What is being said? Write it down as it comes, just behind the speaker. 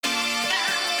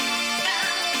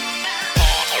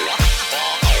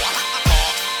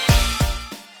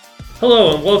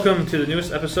Hello and welcome to the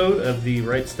newest episode of the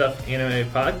Right Stuff Anime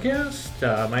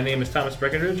Podcast. My name is Thomas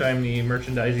Breckenridge. I'm the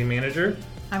merchandising manager.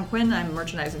 I'm Quinn. I'm a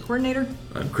merchandising coordinator.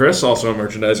 I'm Chris, also a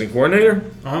merchandising coordinator.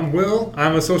 I'm Will.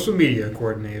 I'm a social media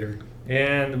coordinator.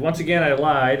 And once again, I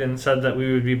lied and said that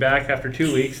we would be back after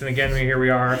 2 weeks. And again, here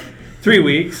we are, 3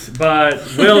 weeks.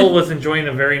 But Will was enjoying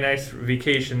a very nice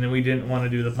vacation, and we didn't want to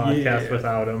do the podcast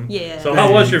without him. Yeah. So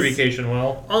how was your vacation,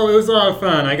 Will? Oh, it was a lot of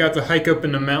fun. I got to hike up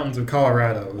in the mountains of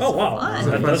Colorado. Oh, wow. Fun.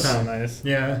 That Fun does time. sound nice.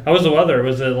 Yeah. How was the weather?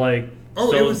 Was it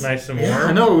still it was nice and warm?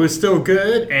 Yeah, no, it was still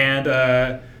good, and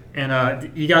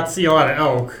you got to see a lot of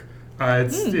elk.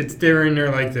 They're in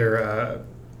their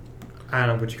I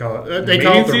don't know what you call it. They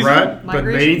call it the season? rut, but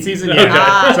Migration? mating season. Okay.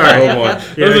 Yeah. Sorry. Oh boy.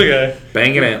 That's okay.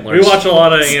 Banging antlers. We watch a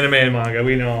lot of anime and manga.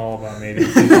 We know all about mating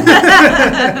season.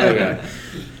 Okay.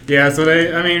 Yeah, so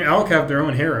elk have their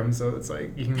own harem, so it's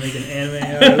like you can make an anime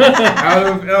out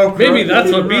of elk. Maybe rut.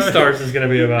 that's what Beastars is going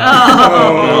to be about.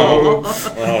 Oh.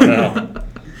 Oh, no.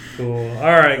 Cool.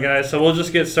 All right, guys. So we'll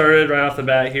just get started right off the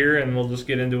bat here, and we'll just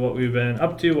get into what we've been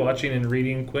up to, watching and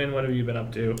reading. Quinn, what have you been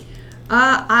up to?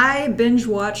 I binge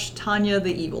watched Tanya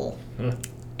the Evil.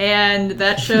 And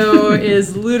that show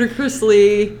is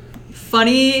ludicrously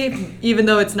funny, even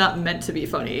though it's not meant to be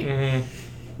funny. Mm-hmm.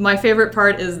 My favorite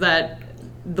part is that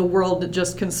the world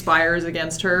just conspires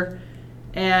against her,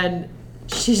 and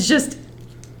she just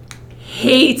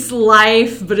hates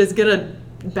life, but is gonna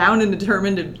bound and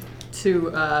determined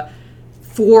to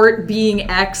thwart being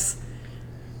X.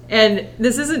 And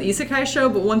this is an isekai show,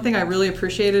 but one thing I really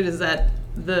appreciated is that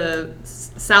the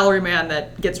salaryman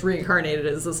that gets reincarnated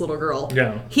as this little girl,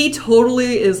 he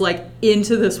totally is like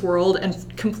into this world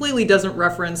and completely doesn't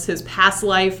reference his past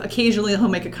life. Occasionally he'll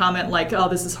make a comment like, oh,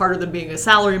 this is harder than being a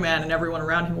salaryman, and everyone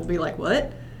around him will be like,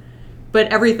 what? But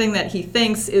everything that he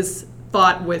thinks is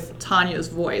thought with Tanya's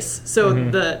voice. So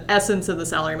the essence of the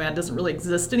salaryman doesn't really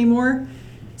exist anymore.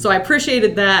 So I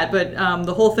appreciated that, but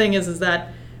the whole thing is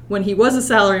that when he was a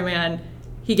salaryman,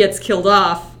 he gets killed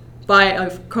off by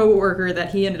a co-worker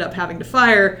that he ended up having to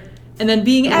fire, and then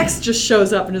Being X just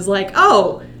shows up and is like,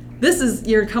 oh, this is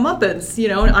your comeuppance,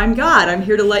 I'm God, I'm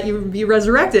here to let you be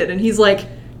resurrected. And he's like,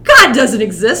 God doesn't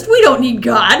exist, we don't need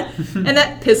God. And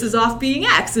that pisses off Being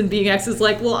X, and Being X is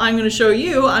like, well, I'm going to show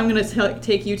you, I'm going to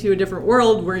take you to a different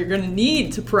world where you're going to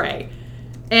need to pray.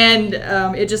 And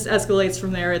it just escalates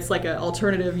from there. It's like an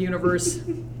alternative universe,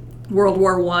 World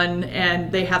War I,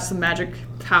 and they have some magic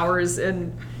powers,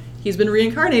 and he's been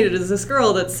reincarnated as this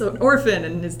girl that's an orphan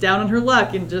and is down on her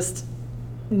luck and just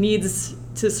needs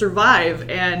to survive.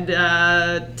 And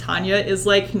Tanya is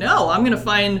like, no, I'm going to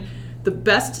find the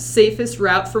best, safest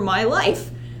route for my life.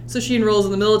 So she enrolls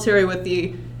in the military with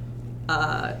the,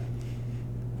 her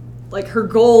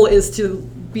goal is to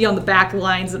be on the back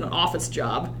lines in an office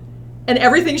job. And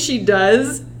everything she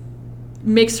does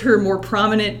makes her more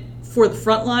prominent for the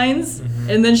front lines,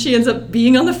 and then she ends up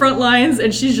being on the front lines,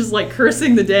 and she's just like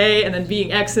cursing the day, and then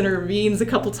Being X intervenes a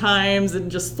couple times and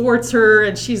just thwarts her,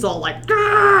 and she's all like,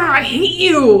 I hate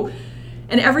you!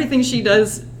 And everything she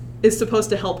does is supposed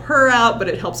to help her out, but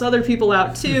it helps other people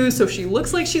out too, so she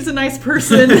looks like she's a nice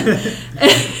person. And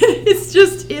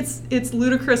it's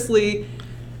ludicrously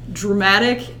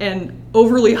dramatic and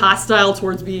overly hostile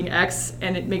towards Being X,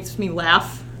 and it makes me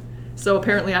laugh. So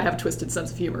apparently I have a twisted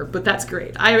sense of humor, but that's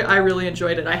great. I really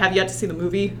enjoyed it. I have yet to see the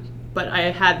movie, but I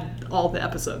had all the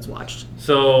episodes watched.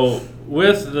 So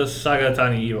with the Saga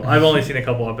Tanya Evil, I've only seen a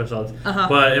couple episodes,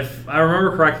 but if I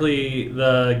remember correctly,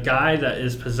 the guy that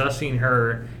is possessing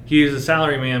her, he's a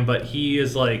salaryman, but he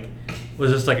is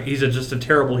he's just a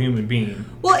terrible human being.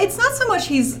 Well, it's not so much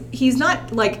he's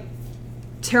not like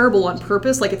terrible on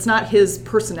purpose, like it's not his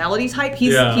personality type.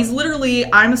 He's literally,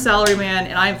 I'm a salaryman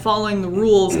and I'm following the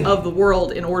rules of the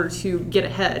world in order to get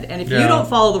ahead, and if you don't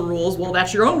follow the rules, well,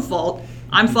 that's your own fault.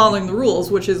 I'm following the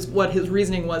rules, which is what his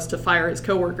reasoning was to fire his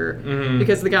coworker,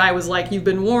 because the guy was like, you've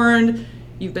been warned,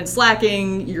 you've been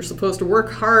slacking, you're supposed to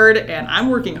work hard, and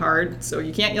I'm working hard, so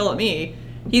you can't yell at me.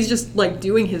 He's just like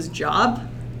doing his job.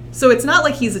 So it's not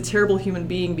like he's a terrible human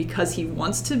being because he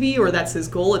wants to be, or that's his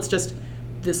goal. It's just,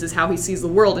 this is how he sees the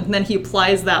world. And then he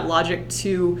applies that logic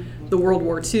to the World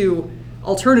War II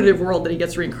alternative world that he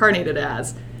gets reincarnated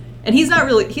as. And he's not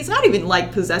even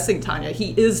like possessing Tanya.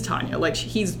 He is Tanya. Like,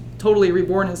 he's totally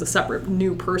reborn as a separate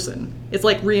new person. It's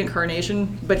like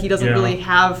reincarnation, but he doesn't really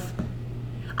have,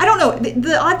 I don't know.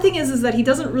 The odd thing is that he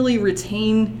doesn't really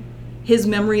retain his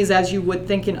memories as you would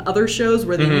think in other shows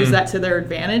where they use that to their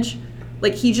advantage.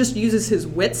 Like, he just uses his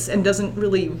wits and doesn't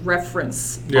really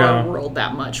reference our world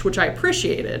that much, which I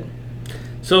appreciated.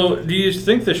 So do you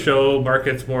think the show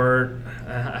markets more,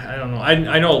 I don't know.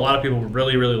 I know a lot of people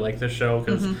really, really like this show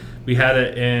because we had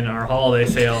it in our holiday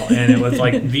sale, and it was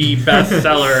like the best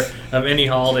seller of any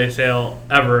holiday sale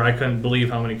ever. I couldn't believe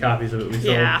how many copies of it we sold.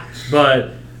 Yeah.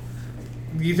 But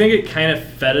do you think it kind of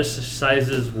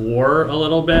fetishizes war a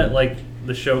little bit? Like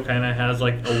the show kind of has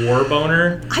like a war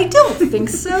boner? I don't think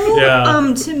so.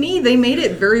 Yeah. To me, they made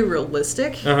it very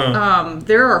realistic.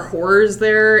 There are horrors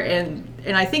there,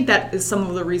 and I think that is some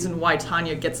of the reason why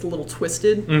Tanya gets a little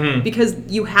twisted, because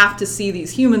you have to see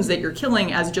these humans that you're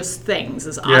killing as just things,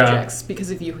 as objects.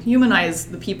 Because if you humanize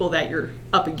the people that you're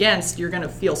up against, you're going to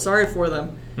feel sorry for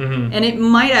them. And it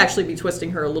might actually be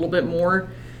twisting her a little bit more.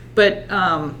 But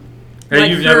Hey,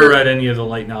 you've never read any of the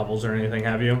light novels or anything,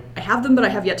 have you? I have them, but I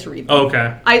have yet to read them. Oh,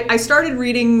 okay. I started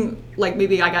reading, like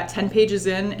maybe I got 10 pages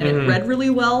in, and it read really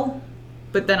well.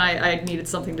 But then I needed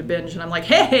something to binge, and I'm like,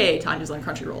 hey, Tanya's on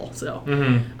Crunchyroll. So,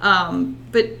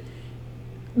 but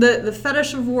the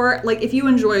fetish of war, like if you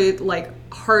enjoy like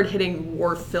hard-hitting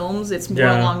war films, it's more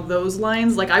along those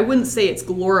lines. Like I wouldn't say it's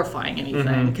glorifying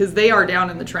anything, because they are down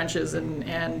in the trenches,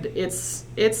 and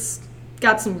it's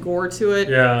got some gore to it.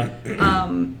 Yeah.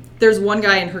 There's one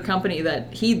guy in her company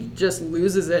that he just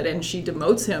loses it, and she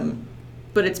demotes him,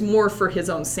 but it's more for his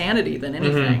own sanity than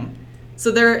anything.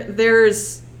 So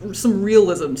there's some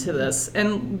realism to this,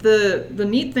 and the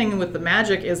neat thing with the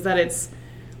magic is that it's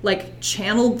like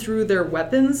channeled through their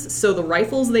weapons. So the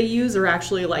rifles they use are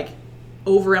actually like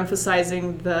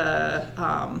overemphasizing the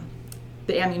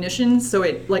ammunition, so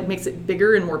it like makes it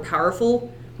bigger and more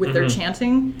powerful with their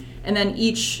chanting. And then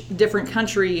each different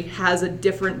country has a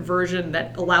different version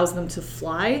that allows them to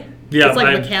fly. Yeah, it's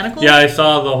like mechanical. Yeah, I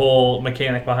saw the whole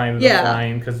mechanic behind the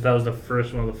flying, because that was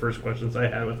one of the first questions I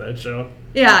had with that show.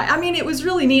 Yeah, I mean, it was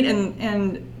really neat,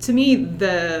 and to me,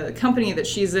 the company that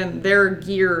she's in, their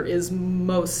gear is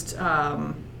most,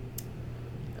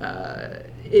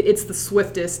 it's the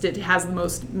swiftest. It has the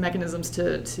most mechanisms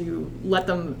to let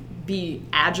them be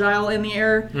agile in the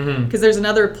air, because there's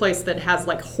another place that has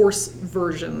like horse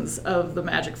versions of the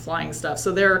magic flying stuff.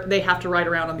 So they have to ride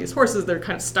around on these horses. They're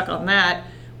kind of stuck on that.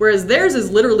 Whereas theirs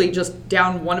is literally just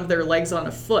down one of their legs on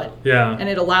a foot. Yeah. And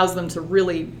it allows them to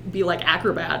really be like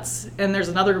acrobats. And there's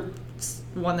another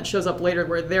one that shows up later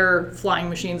where their flying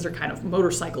machines are kind of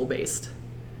motorcycle based.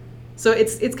 So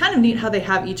it's kind of neat how they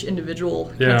have each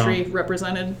individual country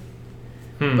represented.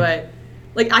 But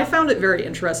like I found it very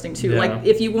interesting too. Like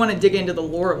if you want to dig into the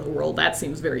lore of the world, that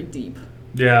seems very deep.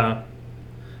 Yeah.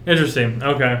 Interesting.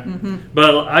 Okay.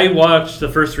 But I watched the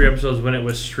first 3 episodes when it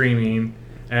was streaming,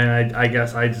 and I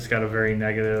guess I just got a very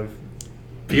negative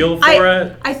feel for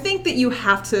it. I think that you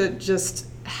have to just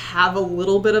have a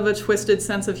little bit of a twisted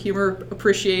sense of humor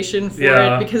appreciation for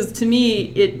it, because to me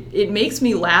it makes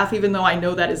me laugh, even though I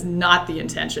know that is not the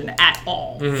intention at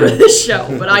all for this show.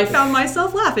 But I found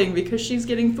myself laughing because she's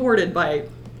getting thwarted by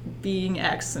being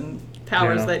X and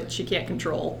powers that she can't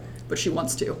control, but she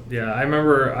wants to. Yeah, I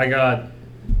remember I got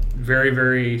very,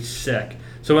 very sick.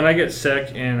 So when I get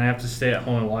sick and I have to stay at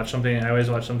home and watch something, I always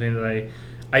watch something that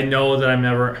I know that I'm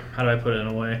never, how do I put it in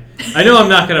a way? I know I'm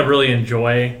not going to really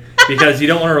enjoy, because you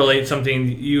don't want to relate something,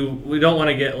 we don't want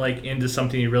to get like into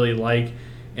something you really like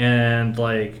and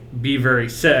like be very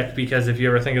sick, because if you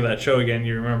ever think of that show again,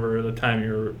 you remember the time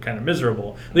you were kind of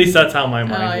miserable. At least that's how my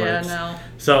mind works. No.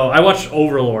 So I watched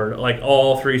Overlord, like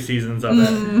all 3 seasons of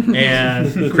it,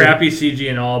 and crappy CG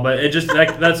and all, but it just,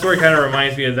 that story kind of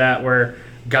reminds me of that, where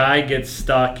guy gets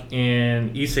stuck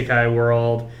in isekai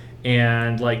world,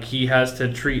 and like he has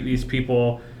to treat these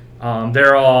people,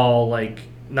 they're all like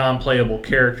non-playable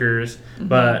characters,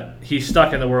 but he's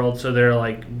stuck in the world, so they're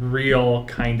like real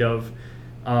kind of,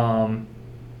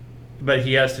 but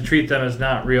he has to treat them as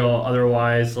not real,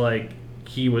 otherwise like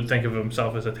he would think of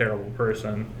himself as a terrible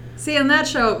person. See, on that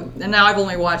show, and now I've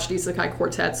only watched Isekai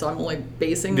Quartet, so I'm only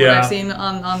basing what I've seen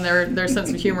on their sense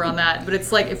of humor on that, but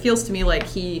it's like, it feels to me like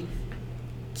he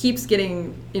keeps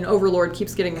getting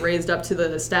raised up to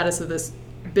the status of this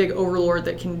big overlord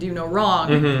that can do no wrong,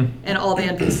 and all the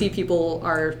NPC people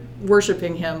are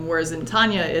worshiping him, whereas in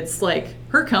Tanya, it's like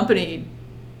her company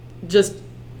just,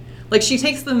 like she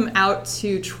takes them out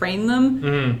to train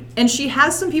them, and she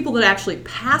has some people that actually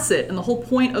pass it, and the whole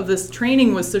point of this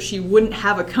training was so she wouldn't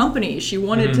have a company. She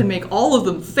wanted to make all of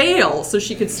them fail so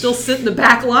she could still sit in the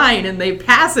back line, and they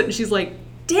pass it, and she's like,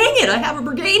 dang it, I have a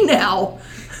brigade now.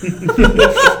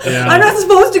 I'm not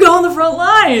supposed to go on the front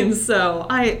lines. So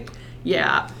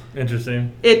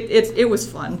interesting. It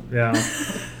was fun. Yeah.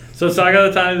 So Saga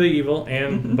of the Time of the Evil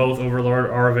and both Overlord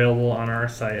are available on our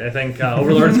site. I think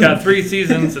Overlord's got 3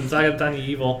 seasons and Saga of the Time of the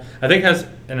Evil I think has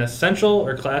an essential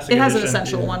or classic It has an edition.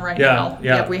 essential one right Yeah, now.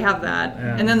 yeah. Yep, we have that.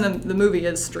 Yeah. And then the movie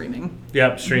is streaming.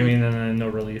 Yep, streaming and then no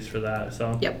release for that.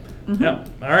 So Yep. Yep.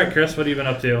 All right, Chris, what have you been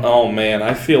up to? Oh man,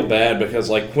 I feel bad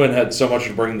because like Quinn had so much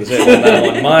to bring to the table on that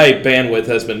one. My bandwidth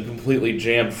has been completely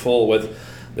jammed full with.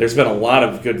 There's been a lot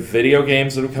of good video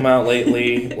games that have come out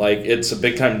lately. Like, it's a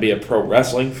big time to be a pro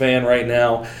wrestling fan right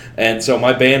now, and so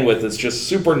my bandwidth is just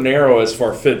super narrow as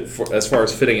far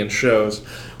as fitting in shows.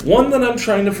 One that I'm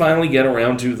trying to finally get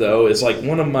around to, though, is like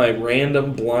one of my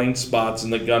random blind spots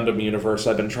in the Gundam universe.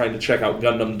 I've been trying to check out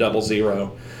Gundam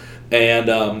 00,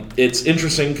 and it's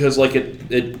interesting because like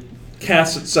it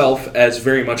casts itself as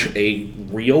very much a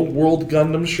real world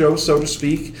Gundam show, so to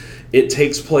speak. It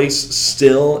takes place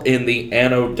still in the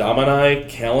Anno Domini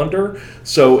calendar,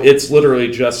 so it's literally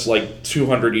just like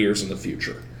 200 years in the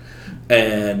future,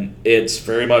 and it's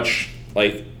very much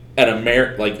like an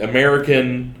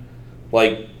American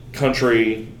like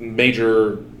country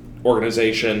major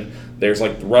organization. There's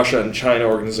like the Russia and China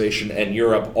organization and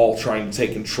Europe all trying to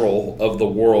take control of the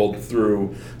world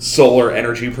through solar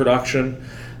energy production,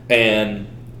 and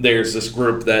there's this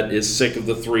group that is sick of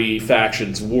the 3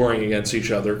 factions warring against each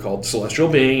other called Celestial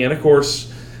Being, and of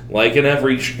course, like in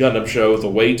every Gundam show, the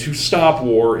way to stop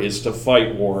war is to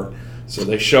fight war. So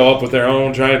they show up with their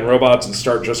own giant robots and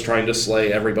start just trying to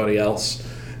slay everybody else.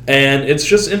 And it's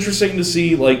just interesting to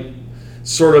see, like,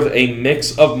 sort of a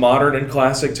mix of modern and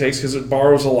classic takes, because it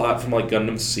borrows a lot from, like,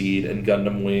 Gundam Seed and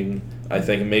Gundam Wing, I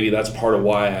think, and maybe that's part of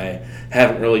why I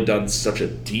haven't really done such a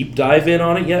deep dive in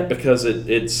on it yet, because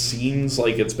it seems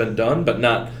like it's been done, but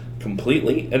not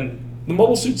completely. And the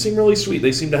mobile suits seem really sweet.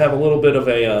 They seem to have a little bit of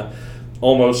a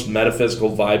almost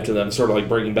metaphysical vibe to them, sort of like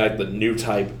bringing back the new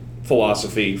type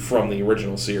philosophy from the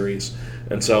original series.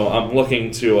 And so I'm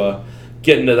looking to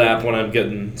get into that when I'm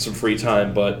getting some free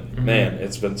time, but man,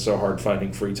 it's been so hard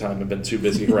finding free time. I've been too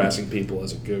busy harassing people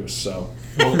as a goose, so...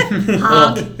 Well,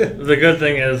 the good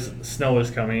thing is snow is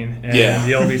coming, and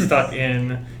you'll be stuck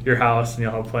in your house, and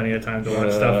you'll have plenty of time to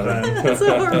watch stuff then. That's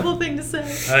a horrible thing to say.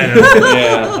 I know.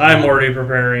 Yeah, I'm already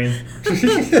preparing.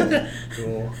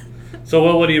 Cool. So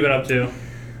what have you been up to?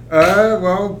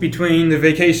 Well, between the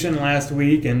vacation last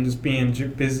week and just being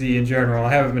busy in general,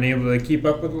 I haven't been able to keep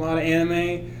up with a lot of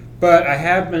anime, but I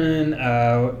have been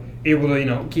able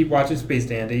to, keep watching Space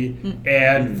Dandy.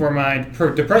 And for my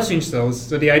depressing shows,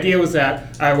 so the idea was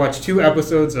that I watched 2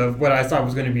 episodes of what I thought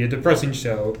was going to be a depressing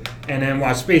show, and then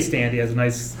watch Space Dandy as a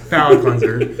nice palate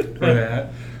cleanser for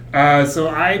that. So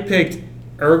I picked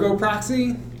Ergo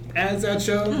Proxy as that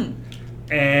show,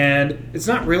 and it's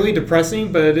not really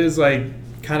depressing, but it is like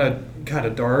kind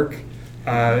of dark.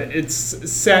 It's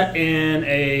set in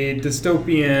a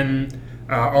dystopian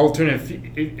alternate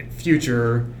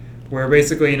future where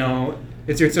basically,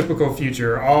 it's your typical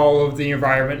future. All of the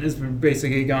environment has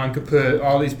basically gone kaput.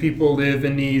 All these people live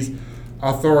in these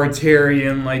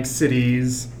authoritarian-like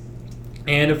cities,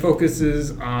 and it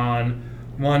focuses on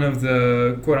one of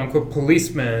the quote-unquote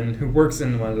policemen who works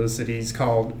in one of those cities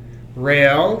called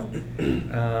Rael.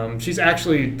 She's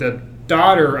actually the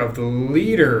daughter of the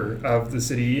leader of the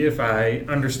city, if I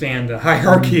understand the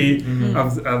hierarchy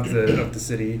of the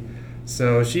city.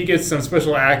 So she gets some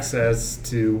special access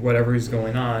to whatever is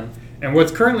going on. And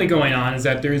what's currently going on is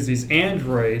that there's these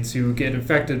androids who get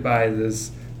infected by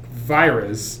this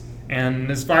virus, and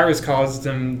this virus causes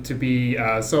them to be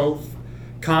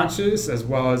self-conscious, as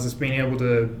well as just being able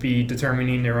to be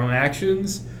determining their own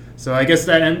actions. So I guess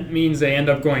that means they end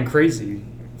up going crazy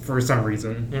for some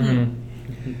reason.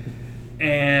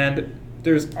 And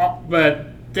but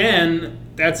then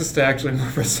that's just actually more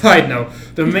of a side note.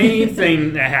 The main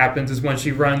thing that happens is when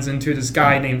she runs into this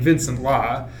guy named Vincent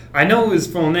Law. I know his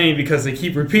full name because they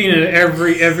keep repeating it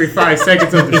every 5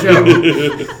 seconds of the show.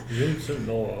 Vincent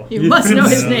Law. You must know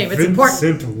his name. It's important.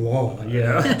 Vincent Law,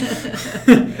 yeah.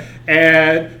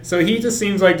 And so he just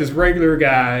seems like this regular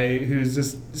guy who's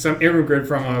just some immigrant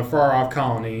from a far-off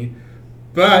colony.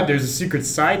 But there's a secret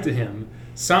side to him.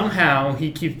 Somehow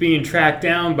he keeps being tracked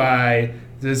down by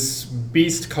this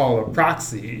beast called a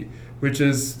Proxy, which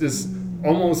is this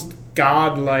almost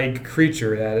godlike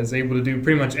creature that is able to do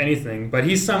pretty much anything, but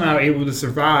he's somehow able to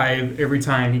survive every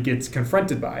time he gets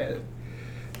confronted by it.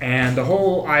 And the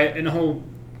whole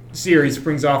series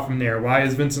springs off from there. Why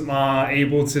is Vincent Law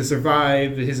able to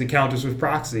survive his encounters with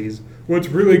Proxies? What's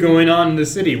really going on in the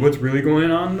city? What's really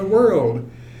going on in the world?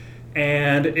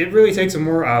 And it really takes a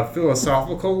more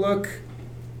philosophical look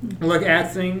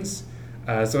at things.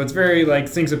 So it's very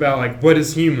things about what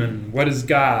is human, what is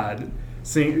God,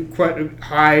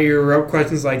 higher up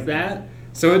questions like that.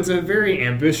 So it's a very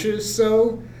ambitious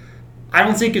show. I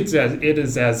don't think it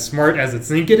is as smart as it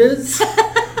think it is.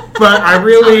 But I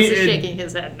really... Thomas is shaking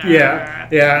his head. Nah.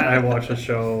 Yeah. I watched the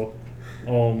show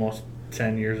almost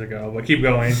 10 years ago, but keep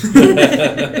going.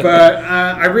 But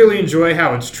I really enjoy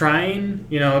how it's trying.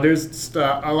 You know, there's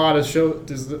a lot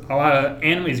of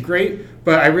anime is great,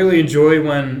 but I really enjoy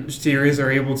when series are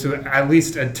able to at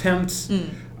least attempt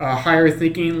higher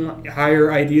thinking,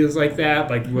 higher ideas like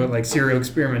that, like what like Serial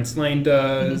Experiments Lane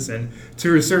does, and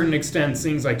to a certain extent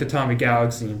things like Tatami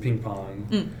Galaxy and Ping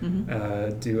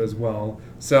Pong do as well.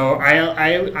 So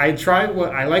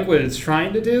I like what it's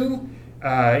trying to do.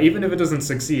 Even if it doesn't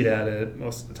succeed at it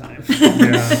most of the time.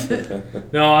 Yeah.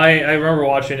 No, I remember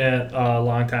watching it a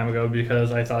long time ago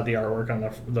because I thought the artwork on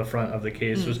the front of the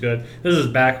case was good. This is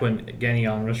back when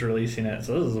Genyon was releasing it,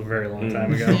 so this is a very long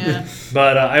time ago. Yeah.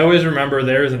 But I always remember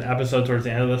there's an episode towards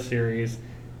the end of the series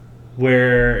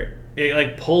where it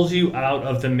like pulls you out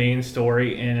of the main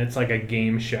story and it's like a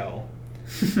game show.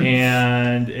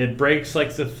 And it breaks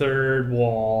like the third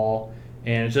wall.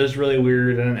 And it's just really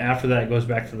weird, and then after that it goes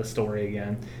back to the story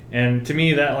again. And to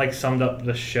me that like summed up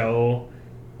the show,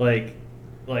 like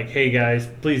hey guys,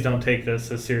 please don't take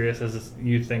this as serious as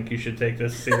you think you should take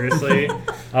this seriously.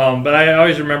 But I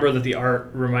always remember that the art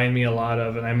reminded me a lot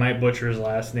of, and I might butcher his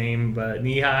last name, but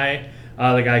Nihai,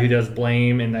 the guy who does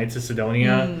Blame and Knights of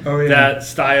Sidonia. Oh, yeah. That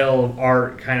style of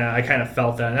art I kind of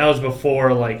felt that, and that was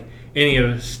before like any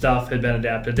of his stuff had been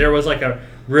adapted. There was like a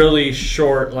really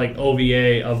short like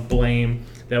OVA of Blame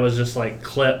that was just like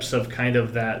clips of kind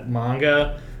of that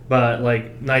manga, but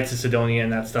like Knights of Sidonia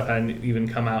and that stuff hadn't even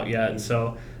come out yet.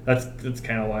 So that's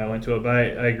kind of why I went to it. But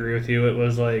I agree with you. It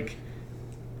was like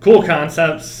cool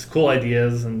concepts, cool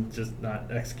ideas, and just not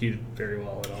executed very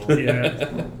well at all. Yeah.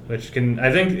 Which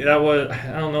I think that was,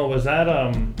 I don't know, was that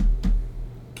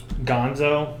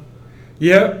Gonzo?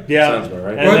 Yep. Yeah. Sounds about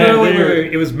right. And Well, then no, they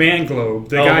were- it was Manglobe,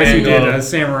 the Oh, guys who did Manglobe.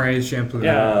 Samurai Champloo.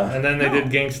 Yeah, and then they did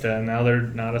Gangsta, and now they're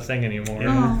not a thing anymore.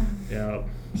 Oh. Yeah,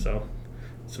 so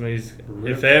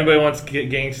if anybody wants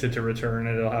Gangsta to return,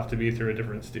 it'll have to be through a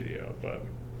different studio. But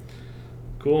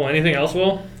cool. Anything else,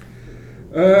 Will?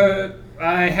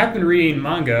 I have been reading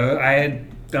manga.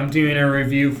 I'm doing a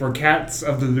review for Cats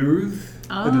of the Louvre.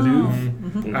 Oh. The Louvre.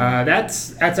 Mm-hmm.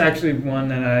 That's actually one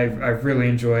that I've really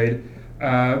enjoyed.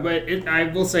 But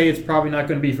I will say it's probably not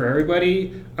going to be for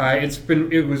everybody.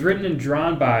 It was written and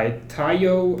drawn by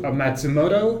Taiyo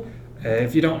Matsumoto.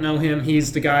 If you don't know him,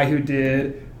 he's the guy who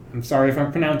did, I'm sorry if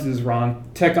I'm pronouncing this wrong,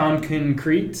 Tekkon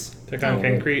Concrete. Tekkon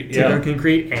Concrete. Tekkon Yeah.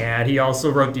 Concrete, and he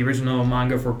also wrote the original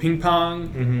manga for Ping Pong.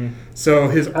 Mm-hmm. So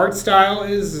his art style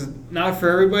is not for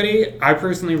everybody. I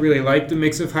personally really like the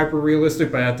mix of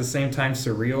hyper-realistic, but at the same time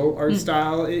surreal art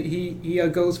style he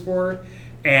goes for.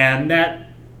 And that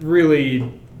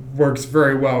really works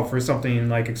very well for something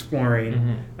like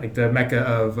exploring like the mecca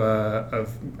of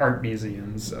art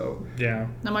museums. So Yeah.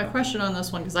 Now my question on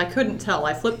this one, because I couldn't tell,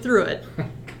 I flipped through it.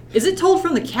 Is it told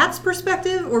from the cat's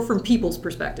perspective or from people's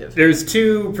perspective? there's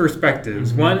two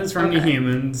perspectives. One is from the Okay.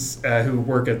 humans who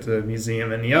work at the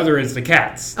museum, and the other is the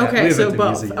cats that Okay, live so at the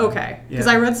both. museum. Okay, because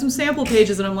Yeah. I read some sample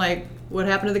pages and I'm like, what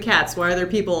happened to the cats? Why are there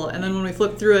people? And then when we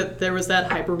flipped through it, there was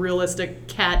that hyper-realistic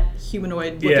cat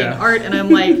humanoid-looking Yeah. art, and I'm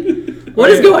like, what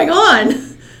is going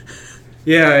on?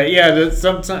 Yeah.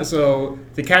 Sometimes, so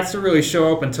the cats don't really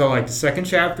show up until like the second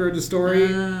chapter of the story,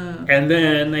 and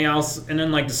then the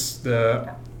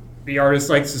artist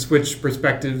likes to switch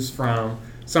perspectives from.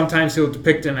 Sometimes he'll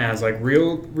depict them as like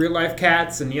real life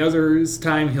cats, and the others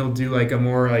time he'll do like a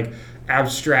more like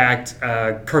abstract,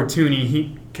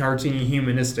 cartoony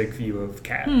humanistic view of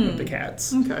the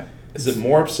cats. Okay. Is it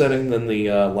more upsetting than the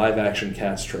live action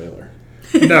Cats trailer?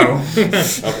 No, Okay.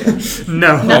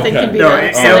 no, Nothing can be no.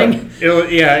 that upsetting.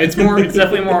 It's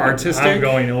definitely more artistic. I'm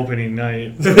going opening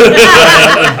night.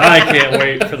 I can't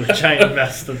wait for the giant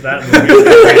mess that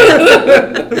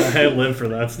movie. I live for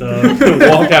that stuff.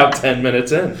 Walk out 10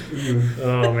 minutes in.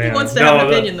 Oh man. He wants to have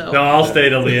an opinion, though. No, I'll stay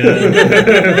till the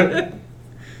end.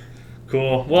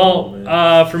 Cool.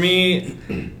 Well, for me,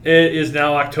 it is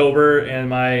now October, and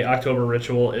my October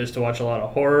ritual is to watch a lot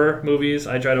of horror movies.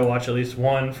 I try to watch at least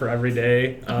one for every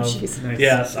day. Oh, jeez. Nice.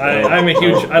 Yes, I'm a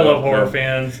huge. I love horror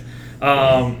fans.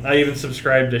 I even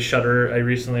subscribed to Shudder. I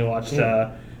recently watched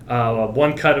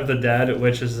One Cut of the Dead,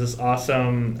 which is this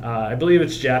awesome. I believe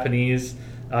it's Japanese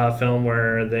film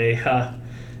where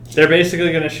they're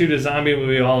basically going to shoot a zombie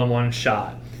movie all in one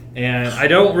shot. And I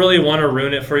don't really want to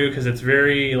ruin it for you because it's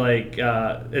very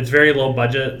it's very low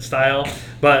budget style.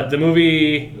 But the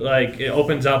movie it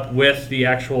opens up with the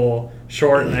actual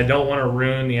short, and I don't want to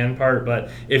ruin the end part. But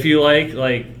if you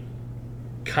like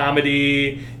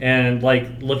comedy and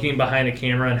like looking behind a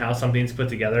camera and how something's put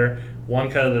together. One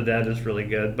Cut of the Dead is really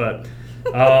good, but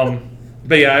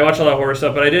yeah, I watch a lot of horror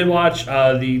stuff. But I did watch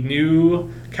the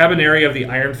new Cabaneri of the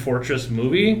Iron Fortress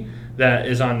movie that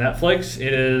is on Netflix.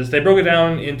 They broke it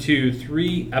down into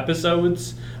 3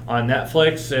 episodes on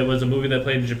Netflix. It was a movie that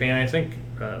played in Japan, I think,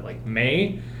 like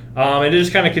May. It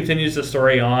just kind of continues the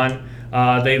story on.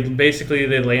 They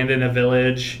land in a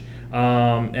village,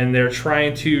 and they're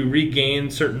trying to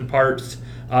regain certain parts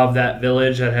of that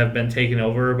village that have been taken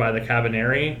over by the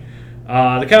Cabaneri.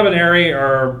 The Cabaneri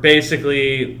are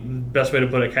basically, best way to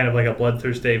put it, kind of like a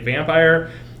bloodthirsty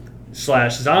vampire /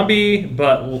 zombie,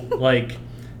 but like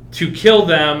to kill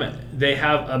them, they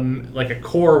have a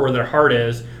core where their heart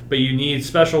is, but you need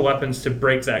special weapons to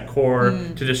break that core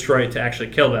to destroy it to actually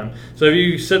kill them. So if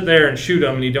you sit there and shoot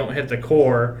them and you don't hit the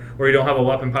core, or you don't have a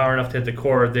weapon power enough to hit the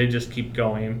core, they just keep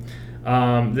going.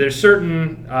 There's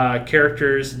certain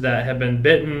characters that have been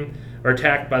bitten or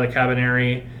attacked by the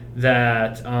Cabaneri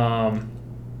that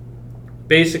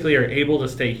basically are able to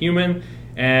stay human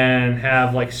and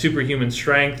have like superhuman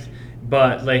strength,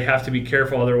 but they have to be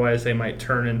careful, otherwise they might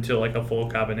turn into like a full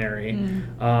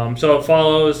Cabaneri. So it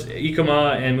follows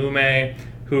Ikuma and Mume,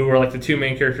 who are like the 2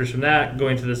 main characters from that,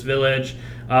 going to this village.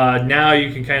 Now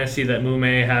you can kind of see that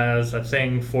Mume has a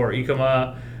thing for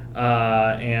Ikuma,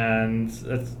 and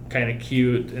that's kind of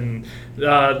cute. And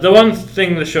the one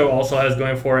thing the show also has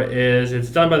going for it is it's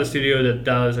done by the studio that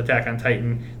does Attack on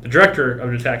Titan. The director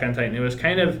of Attack on Titan, it was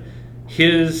kind of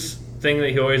his thing that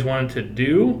he always wanted to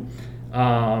do.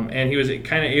 And he was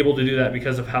kind of able to do that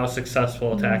because of how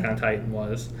successful Attack on Titan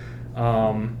was.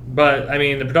 But I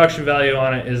mean, the production value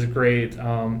on it is great.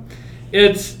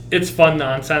 It's fun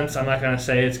nonsense. I'm not going to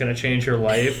say it's going to change your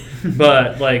life,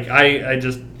 but like I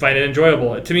just find it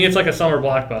enjoyable. To me, it's like a summer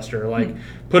blockbuster. Like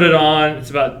put it on.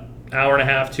 It's about hour and a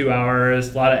half, 2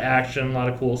 hours. A lot of action, a lot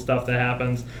of cool stuff that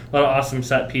happens. A lot of awesome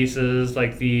set pieces.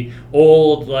 Like the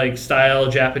old like style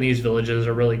Japanese villages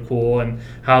are really cool, and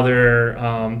how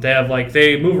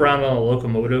they move around on a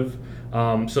locomotive.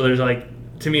 So there's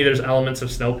like, to me, there's elements of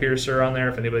Snowpiercer on there.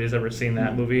 If anybody's ever seen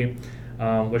that movie,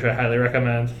 which I highly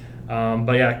recommend.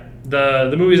 But yeah,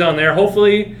 the movie's on there.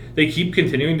 Hopefully they keep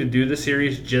continuing to do the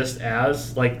series just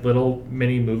as like little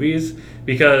mini movies,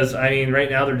 because I mean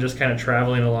right now they're just kind of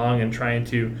traveling along and trying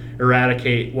to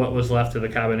eradicate what was left of the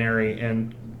Cabaneri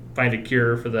and find a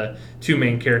cure for the 2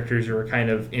 main characters who are kind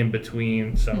of in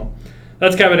between. So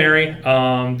that's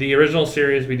Cabaneri. The original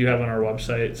series we do have on our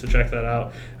website, so check that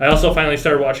out. I also finally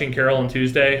started watching Carol and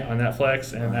Tuesday on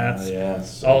Netflix, and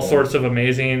that's all sorts of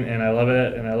amazing, and I love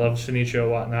it, and I love Shinichiro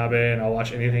Watanabe, and I'll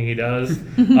watch anything he does.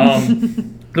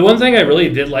 The one thing I really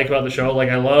did like about the show, like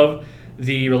I love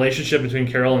the relationship between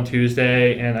Carol and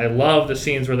Tuesday, and I love the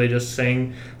scenes where they just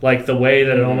sing, like the way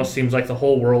that it almost seems like the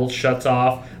whole world shuts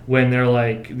off when they're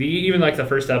like, even like the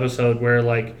first episode where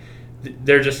like,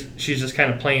 she's just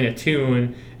kind of playing a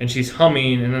tune and she's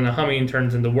humming, and then the humming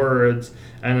turns into words,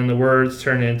 and then the words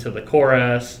turn into the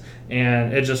chorus,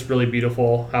 and it's just really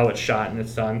beautiful how it's shot and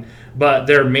it's done. But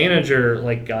their manager,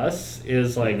 like Gus,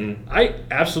 is like, I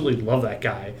absolutely love that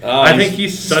guy. I think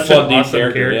he's such an awesome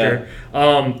character.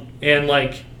 Yeah. And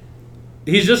like,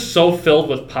 he's just so filled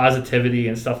with positivity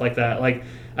and stuff like that. Like,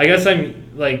 I guess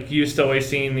I'm like used to always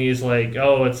seeing these like,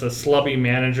 oh, it's a slubby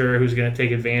manager who's going to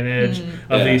take advantage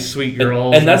of these sweet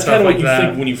girls. And that's kind of what you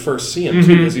think when you first see him,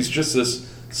 too, because he's just this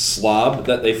slob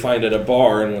that they find at a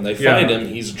bar, and when they find him,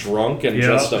 he's drunk and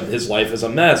just his life is a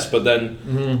mess. But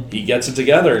then he gets it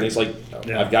together, and he's like,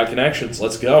 I've got connections,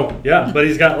 let's go. Yeah, but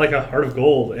he's got like a heart of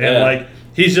gold, and like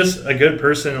he's just a good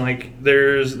person. Like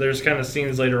there's kind of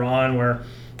scenes later on where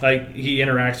like he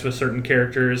interacts with certain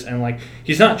characters, and like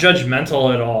he's not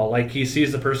judgmental at all. Like he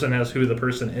sees the person as who the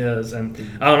person is, and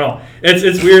I don't know.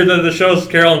 It's weird that the show's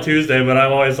Carol and Tuesday, but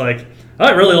I'm always like,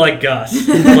 I really like Gus. Like,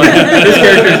 this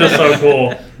character's just so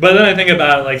cool. But then I think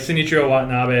about like Shinichiro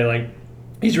Watanabe, like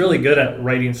he's really good at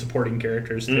writing supporting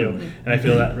characters too, and I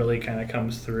feel that really kind of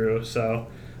comes through. So,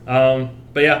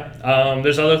 but yeah,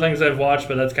 there's other things I've watched,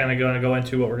 but that's kind of going to go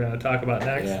into what we're going to talk about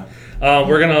next.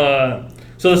 Yeah.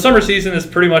 So the summer season is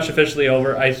pretty much officially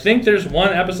over. I think there's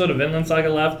one episode of Vinland Saga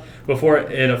left before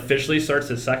it officially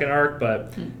starts its second arc,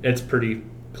 but it's pretty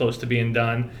close to being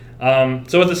done.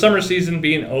 So with the summer season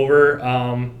being over,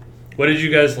 what did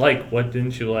you guys like? What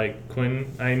didn't you like?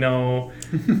 Quinn, I know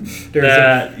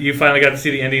that you finally got to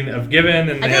see the ending of Given,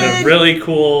 and they had a really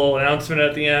cool announcement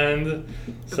at the end.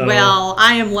 So. Well,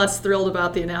 I am less thrilled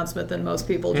about the announcement than most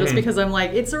people, just because I'm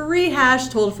like, it's a rehash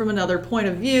told from another point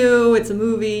of view. It's a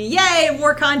movie. Yay,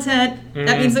 more content.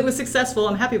 That means it was successful.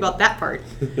 I'm happy about that part.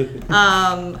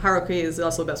 Haruki is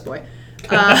also best boy.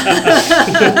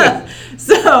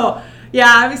 So,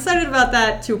 yeah, I'm excited about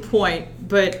that to a point,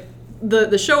 but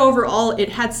the show overall, it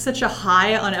had such a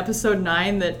high on episode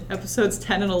 9 that episodes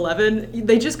 10 and 11,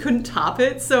 they just couldn't top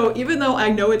it. So even though I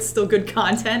know it's still good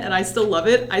content and I still love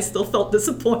it, I still felt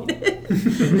disappointed,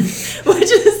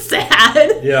 which is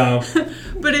sad. Yeah.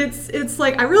 But it's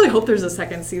like, I really hope there's a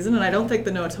second season, and I don't think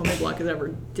the Noatomi Block has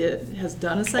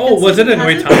done a second season. Oh, was it a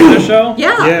has it? Noitama show?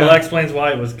 Yeah. Well, that explains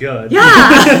why it was good. Yeah.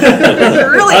 It's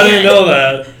really I didn't good. know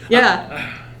that.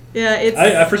 Yeah. Yeah, it's...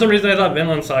 I for some reason, I thought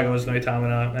Vinland Saga was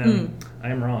Noitamina, and I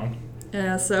am wrong.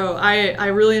 Yeah, so I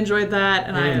really enjoyed that,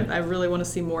 and I really want to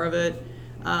see more of it.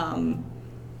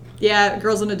 Yeah,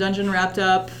 Girls in a Dungeon wrapped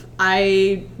up.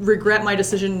 I regret my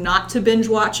decision not to binge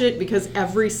watch it because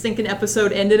every stinking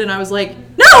episode ended, and I was like,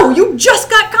 no, you just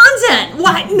got content!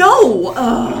 What?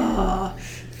 No!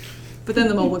 But then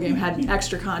the mobile game had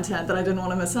extra content that I didn't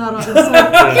want to miss out on. So,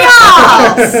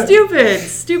 yeah!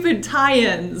 Stupid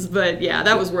tie-ins. But yeah,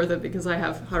 that was worth it because I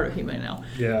have Haruhime now.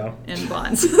 Yeah. And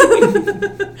Bonds.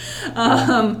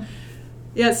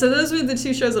 Yeah, so those were the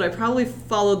two shows that I probably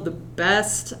followed the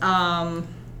best. I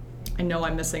know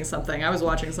I'm missing something. I was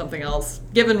watching something else.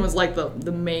 Given was like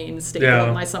the main staple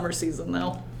of my summer season,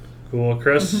 though. Cool.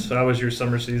 Chris, how was your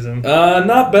summer season?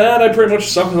 Not bad. I pretty much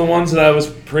stuck with the ones that I was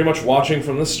pretty much watching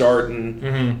from the start,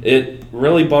 and it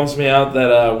really bums me out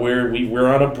that we're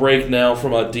on a break now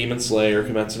from Demon Slayer,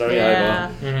 Kimetsu no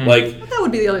Yaiba. Like, that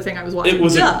would be the other thing I was watching. It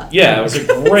was it was a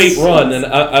great run, and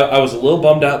I was a little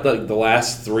bummed out that the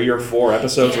last 3 or 4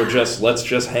 episodes were just let's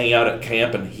just hang out at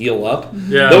camp and heal up.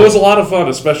 Yeah. That was a lot of fun,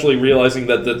 especially realizing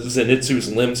that the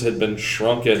Zenitsu's limbs had been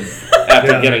shrunken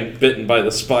after getting bitten by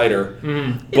the spider.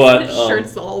 But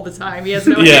shirts all the time. He has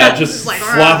no just like,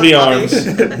 floppy arms.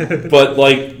 But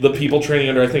like the people training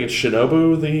under, I think it's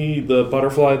Shinobu, the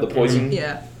butterfly, the poison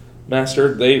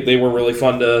master. They were really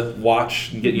fun to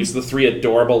watch and get used to the 3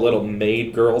 adorable little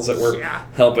maid girls that were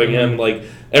helping him. Like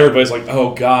everybody's like,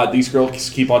 oh god, these girls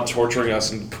keep on torturing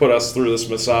us and put us through this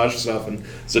massage stuff. And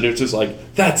Zenitsu's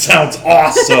like, that sounds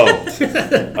awesome.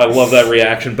 I love that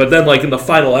reaction. But then like in the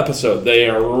final episode, they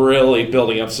are really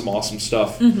building up some awesome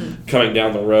stuff coming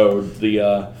down the road.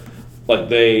 Like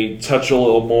they touch a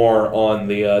little more on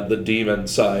the demon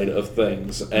side of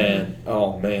things, and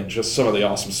oh man, just some of the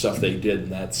awesome stuff they did in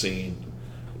that scene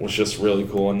was just really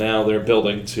cool. And now they're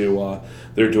building to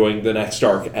they're doing the next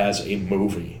arc as a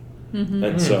movie,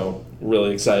 and so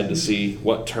really excited to see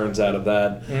what turns out of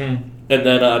that. And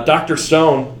then Dr.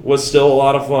 Stone was still a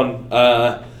lot of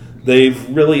fun. They've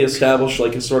really established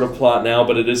like a sort of plot now,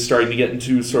 but it is starting to get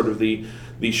into sort of the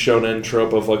shonen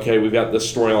trope of, okay, we've got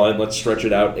this storyline, let's stretch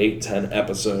it out 8-10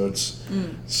 episodes.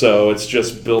 So it's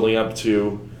just building up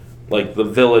to like the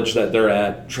village that they're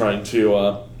at, trying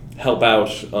to help out.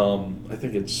 I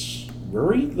think it's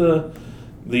Ruri,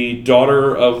 the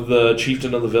daughter of the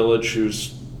chieftain of the village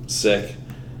who's sick,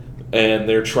 and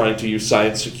they're trying to use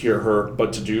science to cure her,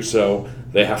 but to do so,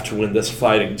 they have to win this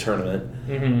fighting tournament.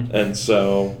 And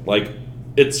so, like,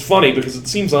 it's funny because it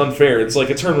seems unfair. It's like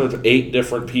a tournament of 8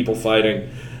 different people fighting,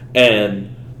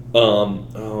 and not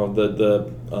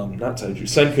Taiju,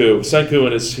 Senku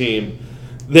and his team,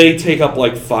 they take up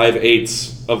like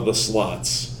 5/8 of the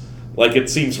slots. Like it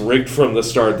seems rigged from the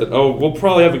start that we'll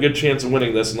probably have a good chance of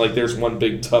winning this, and like there's one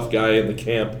big tough guy in the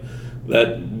camp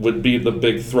that would be the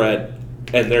big threat,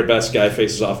 and their best guy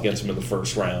faces off against him in the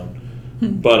first round.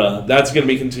 But that's going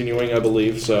to be continuing, I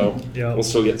believe. So we'll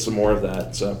still get some more of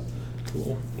that. So.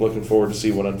 Cool. Looking forward to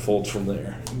see what unfolds from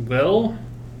there. Will?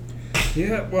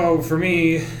 Yeah, well, for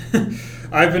me,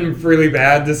 I've been really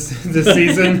bad this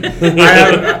season.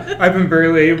 I've been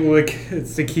barely able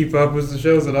to keep up with the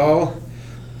shows at all.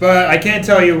 But I can't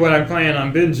tell you what I'm planning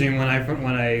on binging when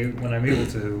I'm able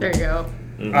to. There you go.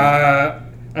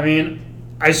 I mean,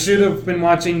 I should have been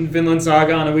watching Vinland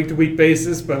Saga on a week-to-week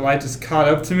basis, but life just caught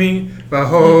up to me. But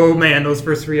oh man, those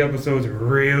first 3 episodes are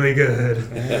really good.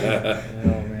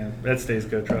 Oh man, that stays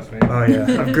good. Trust me. Oh yeah,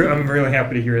 I'm really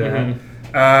happy to hear that.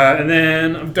 And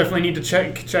then I definitely need to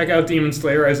check out Demon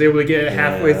Slayer. I was able to get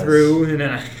halfway through, and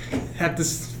then I had to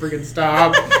freaking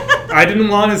stop. I didn't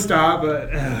want to stop,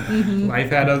 but life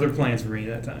had other plans for me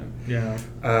that time. Yeah.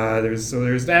 There's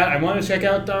that. I want to check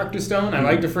out Dr. Stone. I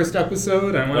liked the first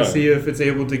episode. I want to see if it's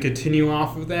able to continue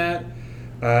off of that.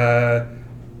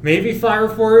 Maybe Fire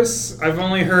Force. I've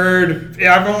only heard.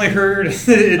 I'll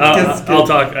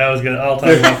talk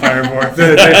about Fire Force.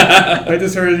 I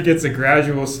just heard it gets a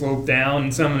gradual slope down.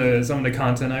 And some of the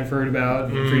content I've heard about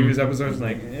in previous episodes,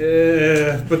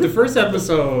 but the first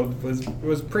episode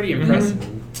was pretty impressive.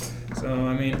 So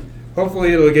I mean,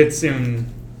 hopefully it'll get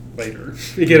soon later.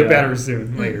 We get a banner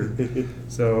soon later.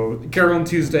 So Carol and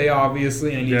Tuesday,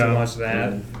 obviously, I need to watch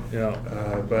that.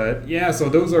 Yeah. But yeah, so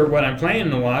those are what I'm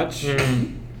planning to watch.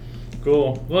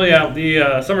 Cool. Well, yeah,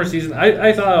 the summer season,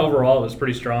 I thought overall it was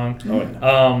pretty strong.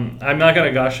 I'm not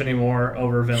gonna gush anymore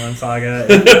over Vinland Saga.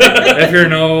 if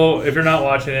you're not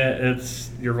watching it,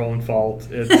 it's your own fault.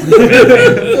 It's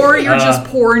amazing. Or you're just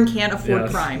poor and can't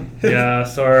afford Prime.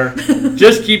 Yes, or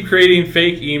just keep creating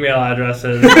fake email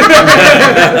addresses,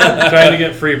 trying to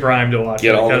get free Prime to watch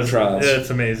Get it all the because trials.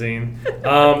 it's amazing.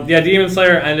 Demon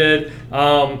Slayer ended.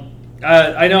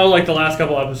 I know like the last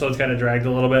couple episodes kind of dragged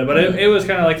a little bit, but it was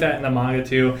kind of like that in the manga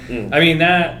too. I mean,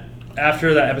 that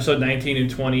after that episode 19 and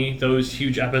 20, those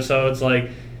huge episodes, like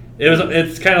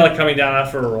it's kind of like coming down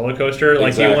after a roller coaster.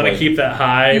 Like you want to keep that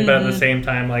high, but at the same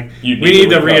time, like we need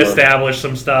to reestablish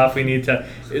some stuff.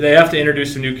 They have to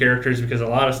introduce some new characters because a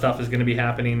lot of stuff is going to be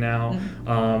happening now.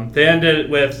 They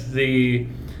ended with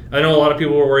I know a lot of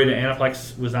people were worried that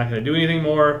Aniplex was not going to do anything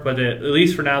more, but at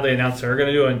least for now they announced they're going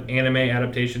to do an anime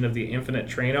adaptation of the Infinite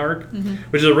Train arc,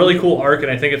 which is a really cool arc, and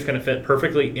I think it's going to fit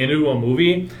perfectly into a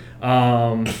movie.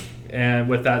 And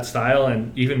with that style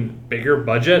and even bigger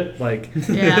budget, like it's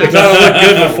not looked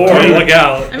good before. Look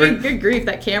out! I mean, good grief!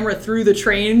 That camera through the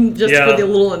train just for the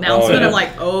little announcement. I'm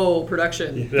like,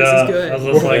 production. This is good. I was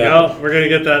just like, we're gonna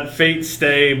get that Fate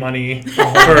Stay money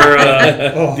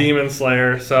for Demon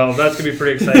Slayer, so that's gonna be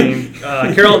pretty exciting.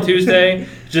 Carol and Tuesday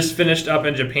just finished up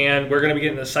in Japan. We're gonna be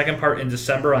getting the second part in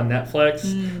December on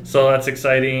Netflix, so that's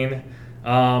exciting.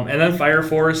 And then Fire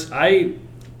Force. I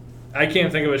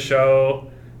can't think of a show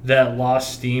that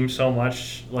lost steam so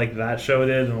much like that show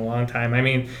did in a long time. I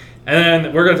mean, and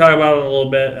then we're going to talk about it a little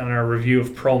bit in our review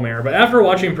of Promare. But after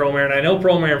watching Promare, and I know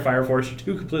Promare and Fire Force are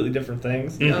two completely different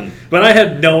things, but I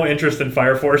had no interest in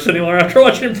Fire Force anymore after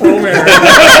watching Promare.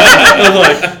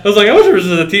 I was like, I wish there was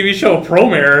a TV show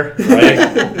Promare,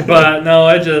 right? But no,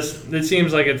 it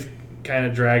seems like it's kind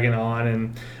of dragging on,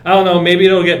 and I don't know, maybe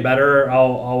it'll get better.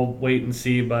 I'll wait and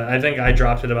see, but I think I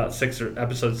dropped it about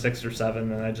episode 6 or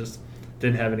 7, and I just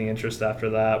didn't have any interest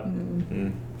after that.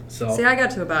 So see, I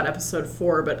got to about episode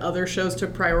 4, but other shows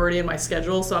took priority in my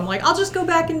schedule, so I'm like, I'll just go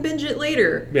back and binge it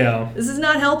later. Yeah, this is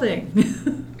not helping.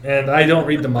 And I don't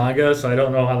read the manga, so I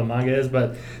don't know how the manga is,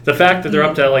 but the fact that they're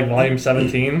up to like volume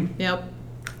 17,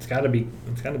 it's gotta be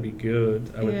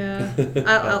good.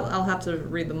 I'll have to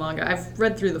read the manga. I've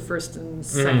read through the first and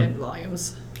second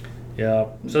volumes. Yeah.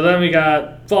 So then we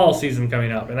got fall season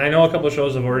coming up, and I know a couple of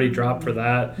shows have already dropped for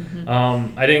that.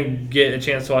 I didn't get a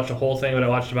chance to watch the whole thing, but I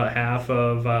watched about half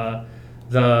of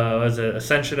the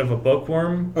Ascension of a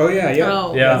Bookworm. Oh yeah.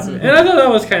 And I thought that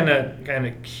was kind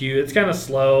of cute. It's kind of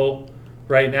slow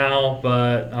right now,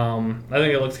 but I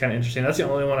think it looks kind of interesting. That's the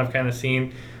only one I've kind of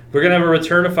seen. We're gonna have a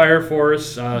return to Fire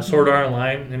Force, Sword Art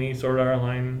Online. Any Sword Art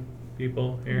Online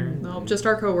people here? No, just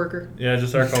our coworker. Yeah,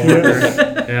 just our coworker.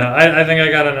 I think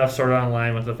I got enough Sword Art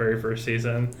Online with the very first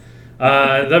season.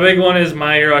 The big one is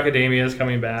My Hero Academia is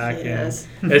coming back. Yes.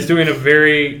 And it's doing a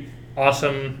very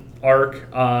awesome arc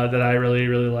that I really,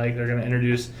 really like. They're going to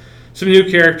introduce some new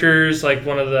characters, like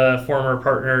one of the former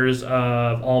partners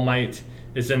of All Might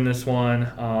is in this one.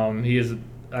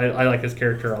 I like his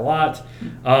character a lot.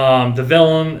 The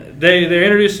villain, they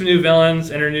introduced some new villains,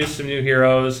 introduced some new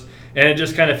heroes, and it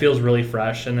just kind of feels really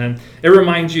fresh. And then it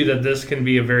reminds you that this can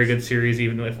be a very good series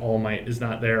even if All Might is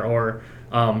not there, or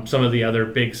some of the other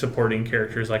big supporting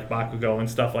characters like Bakugo and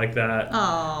stuff like that.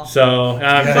 Oh. So,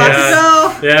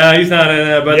 Bakugo? Yeah, he's not in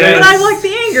it. But I like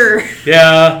the anger.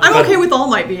 Yeah. I'm okay with All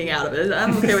Might being out of it.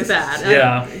 I'm okay with that.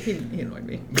 Yeah. He annoyed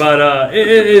me. But it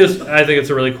is, I think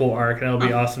it's a really cool arc, and it'll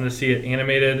be awesome to see it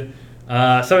animated.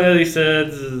 Some of these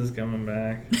SIDS is coming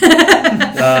back.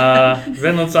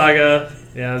 Vinland Saga,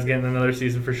 is getting another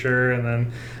season for sure. And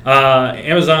then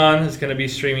Amazon is going to be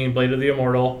streaming Blade of the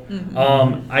Immortal.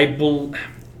 I'm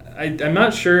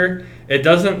not sure. It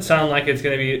doesn't sound like it's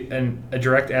going to be a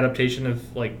direct adaptation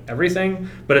of like everything,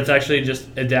 but it's actually just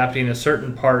adapting a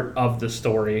certain part of the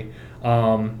story.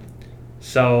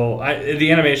 So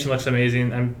the animation looks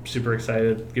amazing. I'm super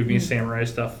excited. Give me samurai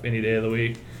stuff any day of the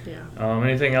week. Yeah.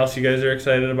 Anything else you guys are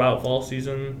excited about fall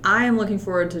season? I am looking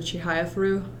forward to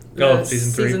Chihaya-Furu.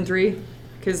 Season 3.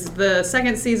 Because the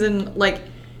second season, like,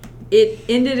 it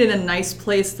ended in a nice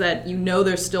place that you know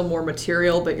there's still more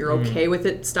material, but you're okay with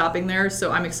it stopping there.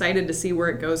 So I'm excited to see where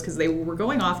it goes, because they were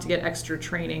going off to get extra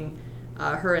training,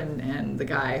 her and the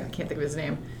guy. I can't think of his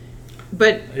name.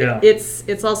 But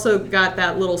it's also got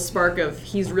that little spark of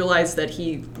he's realized that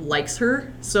he likes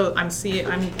her. So I'm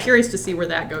curious to see where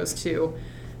that goes too.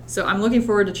 So I'm looking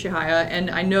forward to Chihaya, and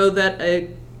I know that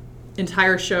a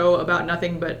entire show about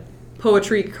nothing but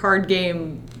poetry card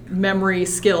game memory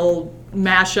skill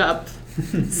mashup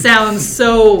sounds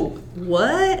so,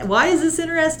 what? Why is this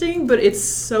interesting? But it's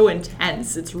so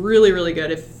intense. It's really, really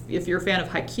good. If you're a fan of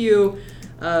Haikyuu,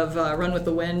 of Run with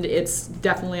the Wind, it's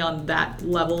definitely on that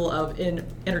level of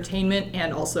entertainment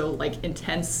and also like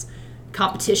intense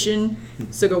competition.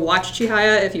 So go watch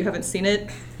Chihaya if you haven't seen it.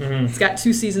 Mm-hmm. It's got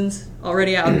 2 seasons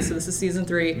already out, so this is season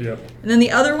 3. Yep. And then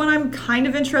the other one I'm kind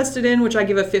of interested in, which I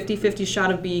give a 50-50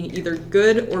 shot of being either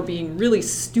good or being really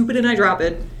stupid and I drop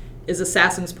it, is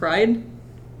Assassin's Pride.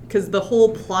 Because the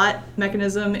whole plot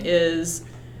mechanism is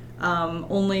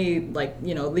only, like,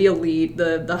 you know, the elite,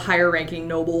 the higher ranking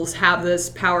nobles have this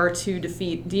power to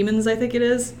defeat demons, I think it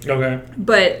is. Okay.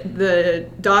 But the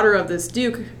daughter of this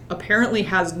duke apparently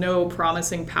has no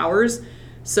promising powers.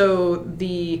 So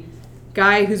the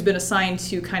guy who's been assigned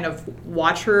to kind of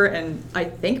watch her and I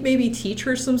think maybe teach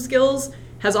her some skills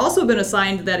has also been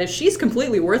assigned that if she's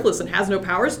completely worthless and has no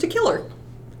powers, to kill her.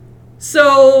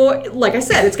 So, like I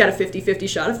said, it's got a 50-50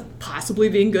 shot of possibly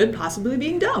being good, possibly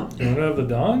being dumb. Yona of the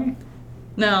Dawn?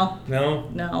 No. No?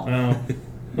 No. Oh. Well,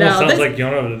 No, it sounds this- like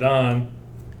Yona of the Dawn.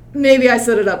 Maybe I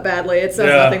set it up badly. It sounds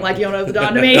Yeah. nothing like Yona of the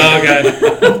Dawn to me. Oh,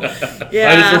 okay.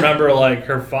 Yeah. I just remember, like,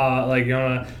 her father, like,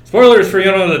 Yona... Spoilers for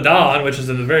Yona of the Dawn, which is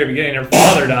at the very beginning. Her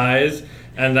father dies,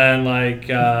 and then, like...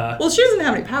 Well, she doesn't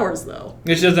have any powers, though.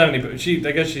 she doesn't have any...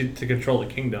 I guess she to control the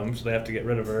kingdom, so they have to get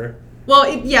rid of her.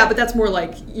 Well, yeah, but that's more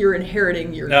like you're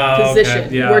inheriting your Oh, okay,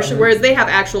 position. yeah. Whereas they have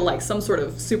actual, like, some sort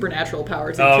of supernatural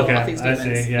power to kill okay, off these I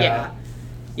demons. see, yeah.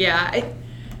 Yeah.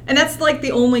 And that's, like,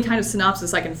 the only kind of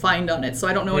synopsis I can find on it, so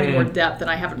I don't know any more depth, and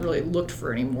I haven't really looked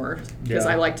for any more, because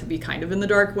Yeah. I like to be kind of in the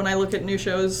dark when I look at new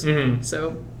shows. Mhm.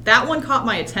 So that one caught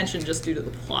my attention just due to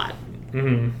the plot.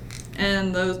 Mm-hmm.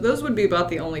 And those would be about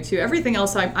the only 2. Everything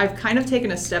else, I've kind of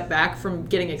taken a step back from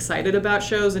getting excited about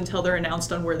shows until they're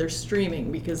announced on where they're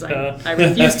streaming, because I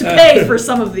refuse to pay for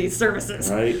some of these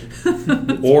services. Right.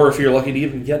 Or if you're lucky to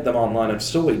even get them online, I'm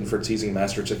still waiting for Teasing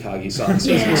Master Takagi-san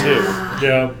season 2.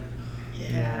 Yeah.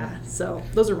 Yeah. So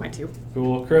those are my 2.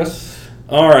 Cool. Chris?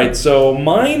 All right, so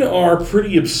mine are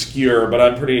pretty obscure, but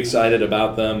I'm pretty excited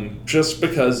about them just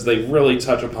because they really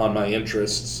touch upon my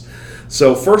interests.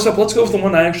 So first up, let's go with the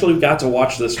one I actually got to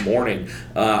watch this morning.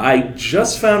 I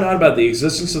just found out about the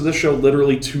existence of this show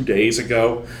literally 2 days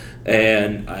ago,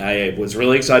 and I was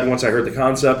really excited once I heard the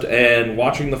concept, and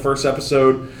watching the first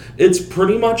episode, it's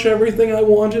pretty much everything I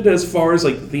wanted as far as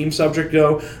like the theme subject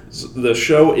go. The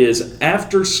show is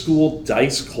After School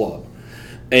Dice Club.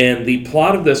 And the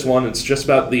plot of this one, it's just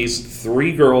about these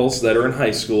 3 girls that are in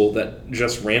high school that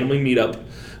just randomly meet up.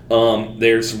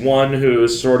 There's one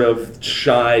who's sort of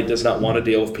shy, does not want to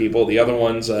deal with people. The other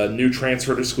one's a new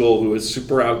transfer to school who is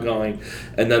super outgoing.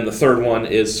 And then the third one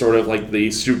is sort of like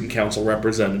the student council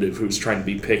representative who's trying to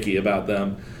be picky about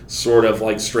them. Sort of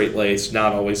like straight-laced,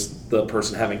 not always the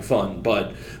person having fun.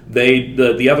 But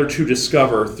the other 2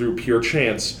 discover through pure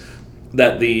chance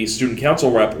that the student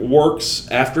council rep works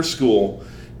after school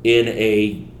in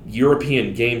a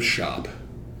European game shop.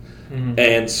 Mm-hmm.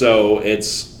 And so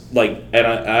it's like, and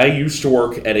I used to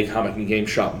work at a comic and game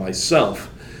shop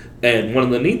myself, and one of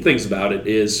the neat things about it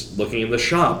is looking in the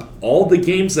shop, all the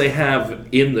games they have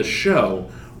in the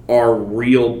show are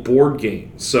real board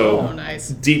games. So nice.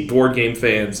 Deep board game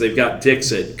fans, they've got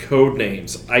Dixit,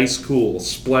 Codenames, Ice Cool,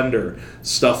 Splendor,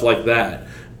 stuff like that.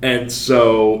 And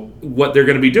so what they're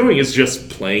going to be doing is just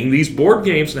playing these board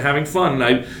games and having fun.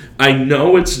 And I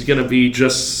know it's going to be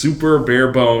just super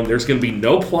bare bone. There's going to be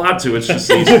no plot to it. It's just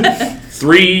these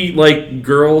 3 like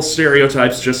girl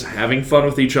stereotypes just having fun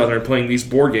with each other and playing these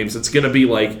board games. It's going to be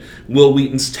like Will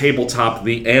Wheaton's Tabletop,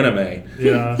 the anime.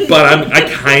 Yeah. But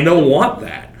I kind of want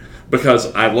that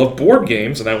because I love board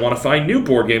games and I want to find new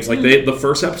board games. Like the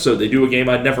first episode, they do a game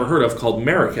I'd never heard of called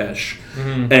Marrakesh.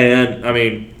 Mm-hmm. And I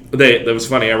mean, that was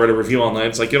funny. I read a review online.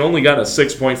 It's like it only got a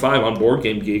 6.5 on Board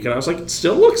Game Geek, and I was like, it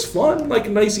still looks fun, like a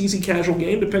nice, easy, casual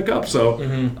game to pick up. So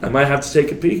I might have to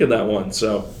take a peek at that one.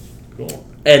 So cool.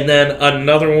 And then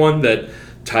another one that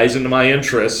ties into my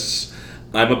interests.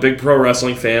 I'm a big pro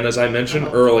wrestling fan, as I mentioned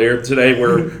earlier. Today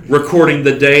we're recording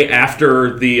the day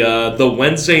after the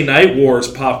Wednesday Night Wars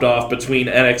popped off between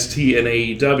NXT and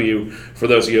AEW. For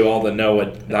those of you all that know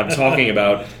what I'm talking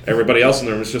about, everybody else in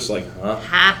the room is just like, huh?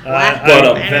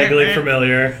 I'm vaguely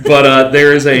familiar. But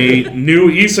there is a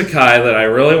new isekai that I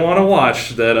really want to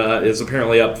watch that is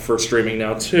apparently up for streaming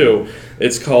now too.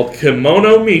 It's called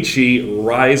Kimono Michi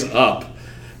Rise Up.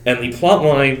 And the plot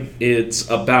line, it's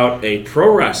about a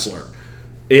pro wrestler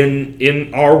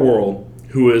in our world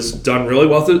who has done really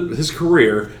well with his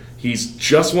career. He's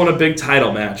just won a big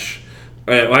title match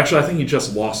Well, actually, I think he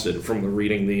just lost it from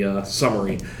reading the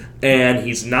summary. And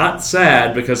he's not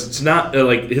sad because it's not,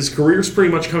 his career's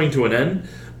pretty much coming to an end,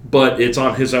 but it's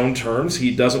on his own terms.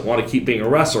 He doesn't want to keep being a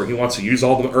wrestler. He wants to use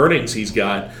all the earnings he's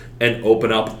got and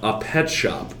open up a pet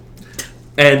shop.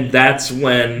 And that's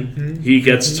when he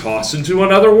gets tossed into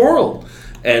another world.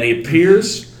 And he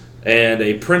appears, and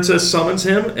a princess summons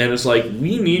him, and is like,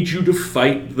 we need you to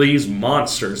fight these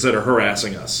monsters that are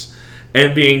harassing us.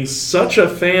 And being such a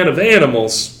fan of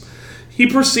animals, he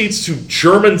proceeds to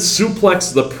German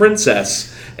suplex the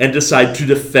princess and decide to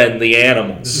defend the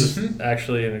animals. This is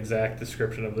actually an exact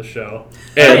description of the show.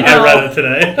 And I read it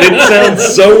today. It sounds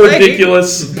so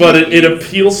ridiculous, but it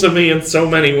appeals to me in so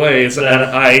many ways. And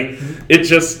I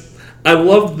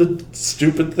love the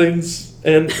stupid things,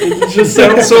 and it just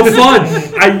sounds so fun.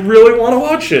 I really want to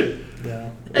watch it. Yeah.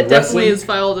 It definitely is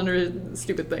filed under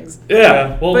stupid things.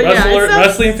 Yeah. Well, But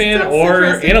wrestling fan or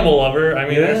interesting. animal lover, I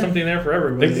mean, there's something there for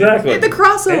everybody. Exactly. The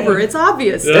crossover, it's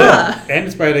obvious. Yeah. Duh. And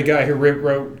it's by the guy who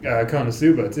wrote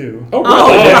Konosuba, too. Oh, Oh,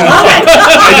 really? I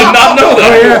did not know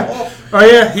that. Oh,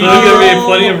 yeah. So there's going to be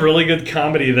plenty of really good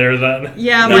comedy there then.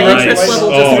 Yeah, my Nice. interest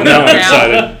level just Oh, went now I'm down.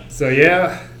 excited. So,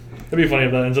 yeah. It'd be funny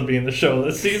if that ends up being the show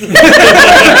this season.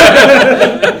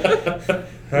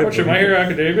 Watching My Hero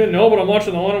Academia? No, but I'm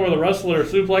watching the one where the wrestler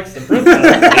suplexes the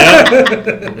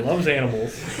princess. He loves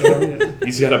animals.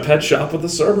 He's got a pet shop with a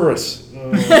Cerberus.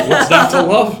 What's not to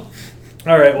love?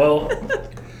 All right, well,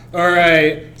 All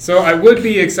right, so I would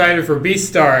be excited for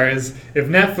Beastars if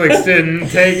Netflix didn't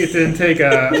take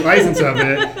a license of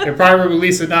it. They'd probably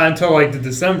release it not until like the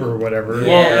December or whatever. well,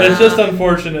 Yeah. it's just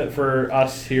unfortunate for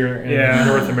us here in Yeah.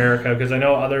 North America because I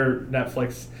know other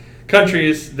Netflix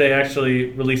countries, they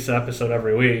actually release the episode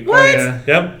every week. What? Oh, yeah.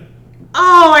 Yep.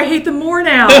 Oh, I hate them more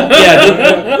now.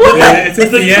 Yeah, It's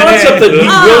just the the concept that we really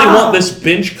Oh. want this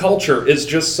binge culture is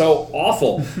just so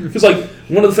awful. Because, like,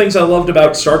 one of the things I loved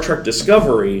about Star Trek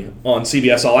Discovery on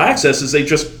CBS All Access is they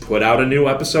just put out a new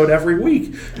episode every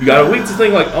week. You got a week to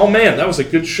think, like, oh man, that was a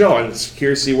good show. I'm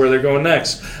curious to see where they're going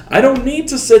next. I don't need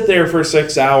to sit there for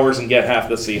 6 hours and get half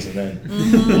the season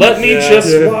in. Let me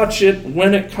just watch it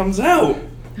when it comes out.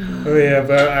 Oh yeah,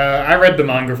 but I read the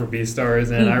manga for Beastars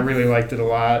and I really liked it a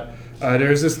lot.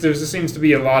 There just seems to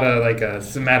be a lot of like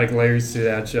thematic layers to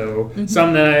that show.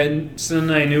 Some that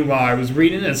I knew while I was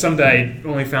reading, and some that I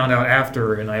only found out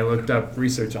after, and I looked up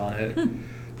research on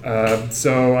it.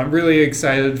 So I'm really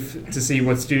excited to see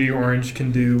what Studio Orange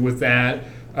can do with that.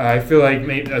 I feel like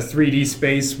maybe a 3D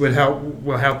space will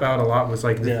help out a lot with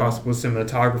like the possible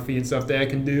cinematography and stuff that I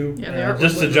can do. Yeah, they are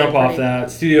Just to really jump off pretty. that,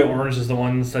 Studio Orange is the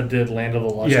ones that did Land of the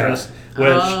Lustrous, which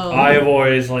Oh. I have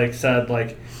always like said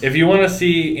like if you want to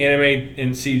see anime in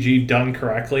CG done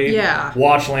correctly, Yeah.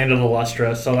 watch Land of the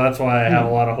Lustrous. So that's why I have a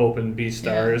lot of hope in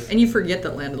Beastars. And you forget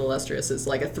that Land of the Lustrous is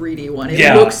like a 3D one. It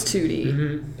Yeah. looks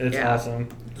 2D. It's Yeah. awesome.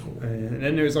 And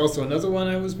then there's also another one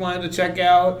I was wanting to check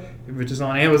out, which is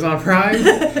on Amazon Prime,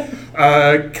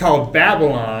 called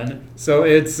Babylon. So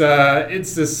it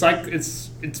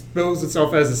bills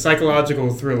itself as a psychological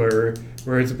thriller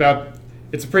where it's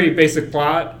a pretty basic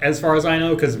plot as far as I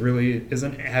know because it really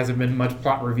hasn't been much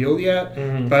plot revealed yet.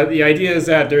 But the idea is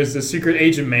that there's this secret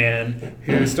agent man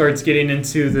who starts getting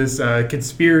into this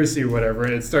conspiracy or whatever,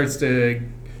 and it starts to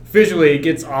visually it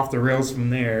gets off the rails from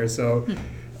there. So.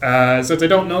 Since I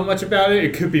don't know much about it,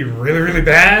 it could be really, really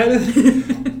bad.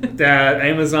 That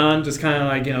Amazon just kind of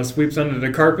like sweeps under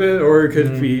the carpet, or it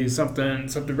could be something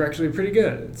actually pretty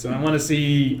good. So I want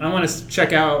to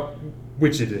check out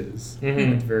which it is at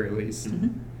the very least.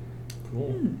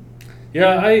 Cool.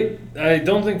 Yeah, I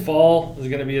don't think fall is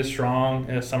going to be as strong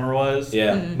as summer was.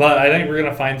 Yeah. But I think we're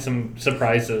going to find some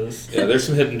surprises. Yeah, there's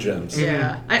some hidden gems.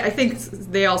 Yeah. I think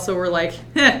they also were like,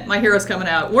 My Hero's coming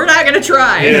out. We're not going to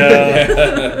try.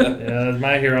 Yeah,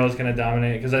 My Hero is going to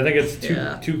dominate because I think it's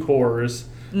two cores.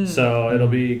 So it'll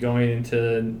be going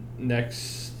into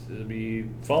it'll be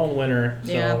fall and winter.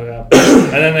 So, Yeah.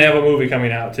 And then they have a movie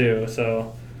coming out too.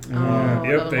 So, Yep,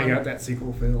 another they one. got that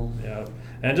sequel film. yeah.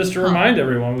 And just to remind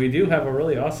everyone, we do have a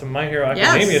really awesome My Hero Yes.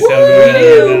 Academia Woo, sale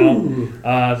going on we right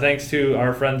now. Thanks to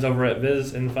our friends over at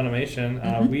Viz and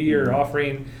Funimation. We are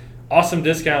offering awesome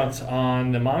discounts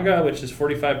on the manga, which is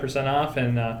 45% off,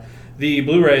 and the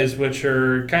Blu-rays, which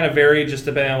are kind of varied just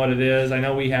depending on what it is. I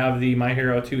know we have the My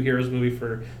Hero 2 Heroes movie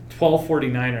for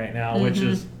 $12.49 right now, which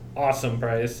is awesome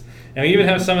price. And we even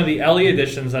have some of the Ellie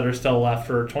editions that are still left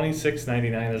for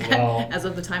 $26.99 as well. As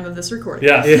of the time of this recording.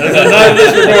 Yes, that's not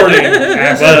this recording,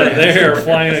 but they are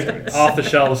flying off the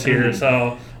shelves here.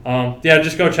 So,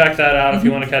 just go check that out if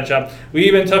you want to catch up. We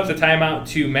even took the time out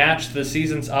to match the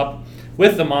seasons up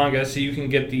with the manga, so you can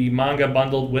get the manga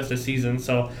bundled with the season.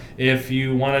 So if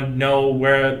you want to know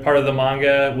where part of the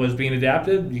manga was being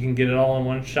adapted, you can get it all in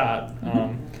one shot.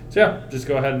 So yeah, just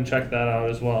go ahead and check that out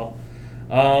as well.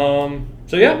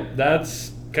 So yeah,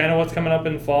 that's kind of what's coming up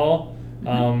in fall.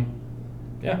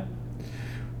 Yeah.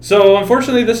 So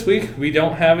unfortunately this week we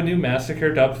don't have a new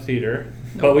Massacre Dub Theater,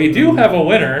 but we do have a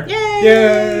winner.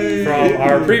 Yay! From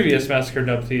our previous Massacre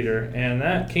Dub Theater, and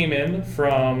that came in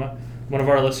from one of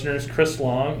our listeners, Chris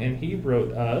Long, and he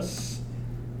wrote us,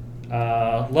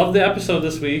 love the episode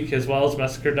this week as well as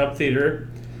Massacre Dub Theater.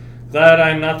 Glad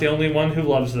I'm not the only one who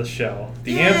loves this show.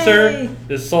 The answer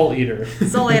is Soul Eater.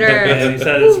 Soul Eater. And he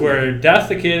said it's where Death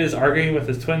the Kid is arguing with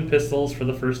his twin pistols for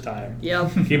the first time.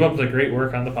 Yep. Keep up the great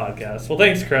work on the podcast. Well,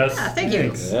 thanks, Chris. Yeah, thank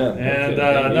you. Yeah,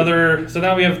 And so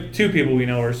now we have 2 people we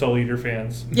know are Soul Eater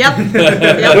fans. Yep.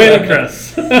 Quinn and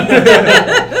Chris.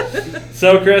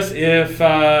 So, Chris, if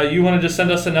you want to just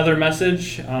send us another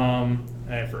message,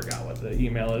 I forgot what the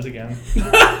email is again.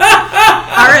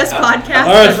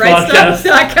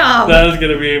 rspodcast@rightstuff.com. That is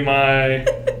going to be my...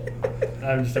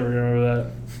 I'm just never going to remember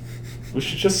that. We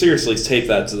should just seriously tape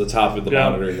that to the top of the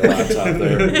monitor in your laptop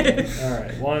there. All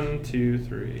right, 1, 2,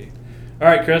 3. All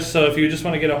right, Chris, so if you just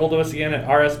want to get a hold of us again at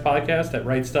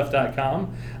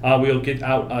rspodcast@rightstuff.com, we'll get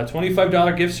out a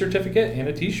 $25 gift certificate and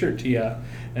a t-shirt to you.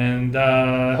 And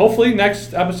hopefully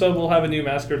next episode we'll have a new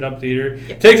Massacre Dub Theater.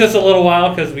 Takes us a little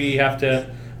while because we have to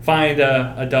find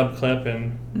a dub clip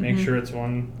and make sure it's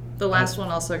one. The last one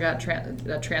also got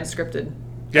transcripted.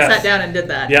 Yes. I sat down and did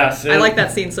that. Yes. I like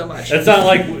that scene so much. It's not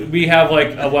like we have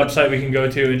like a website we can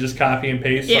go to and just copy and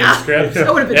paste like scripts.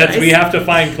 That would have been nice. We have to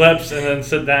find clips and then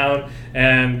sit down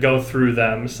and go through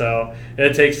them. So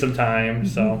it takes some time.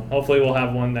 So hopefully we'll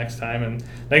have one next time. And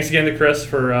thanks again to Chris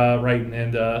for writing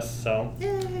into us. So.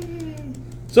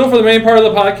 So for the main part of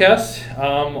the podcast,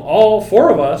 all 4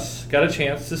 of us got a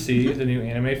chance to see the new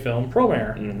anime film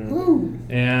Promare.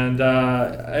 And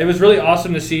it was really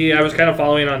awesome to see. I was kind of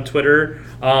following on Twitter.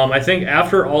 I think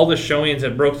after all the showings,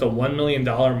 it broke the $1 million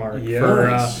mark for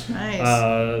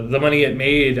the money it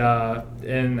made.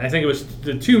 And I think it was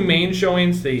the 2 main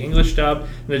showings, the English dub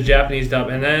and the Japanese dub.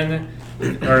 And then...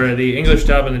 or the English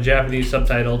dub and the Japanese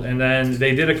subtitled, and then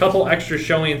they did a couple extra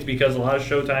showings because a lot of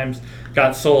showtimes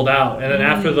got sold out, and then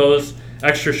after those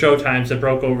extra showtimes, it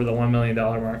broke over the $1 million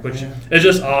mark, which is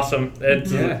just awesome.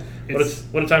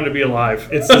 What a time to be alive!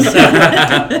 It's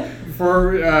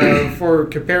for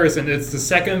comparison, it's the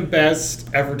second best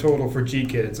ever total for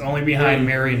G-Kids, only behind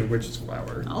Mary and the Witch's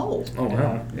Flower. Oh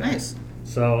wow! Nice.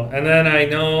 So, and then I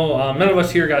know none of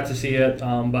us here got to see it,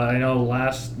 but I know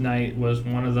last night was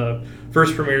one of the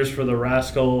first premieres for the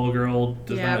Rascal Girl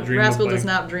Does Not Dream Rascal of Bunny. Does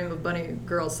Not Dream of Bunny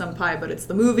Girl Senpai, but it's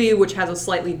the movie, which has a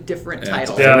slightly different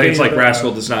title. I think it's like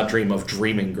Rascal Does Not Dream of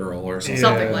Dreaming Girl or something.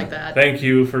 Something like that. Thank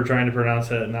you for trying to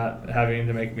pronounce it and not having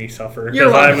to make me suffer, You're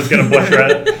because I welcome. was going to butcher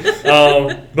it.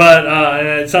 But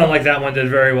and it sounded like that one did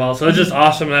very well. So it's just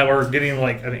awesome that we're getting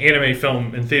like an anime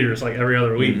film in theaters like every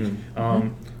other week.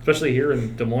 Especially here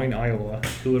in Des Moines, Iowa.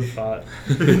 Who would have thought?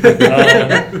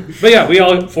 But yeah, we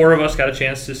all 4 of us got a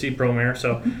chance to see Promare.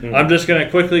 So I'm just going to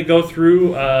quickly go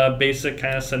through a basic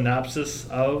kind of synopsis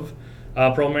of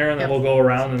Promare, and then we'll go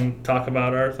around and talk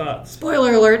about our thoughts.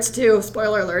 Spoiler alerts, too.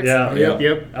 Spoiler alerts. Yeah.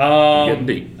 Yep. Getting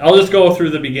deep. I'll just go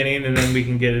through the beginning, and then we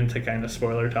can get into kind of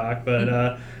spoiler talk.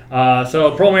 But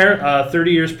so Promare,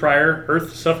 30 years prior,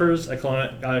 Earth suffers a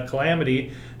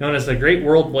calamity known as the Great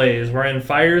World Blaze, wherein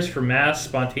fires from mass,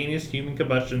 spontaneous human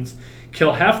combustions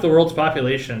kill half the world's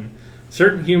population.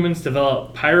 Certain humans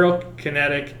develop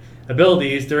pyrokinetic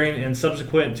abilities during and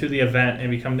subsequent to the event and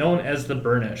become known as the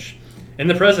Burnish. In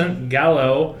the present,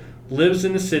 Gallo lives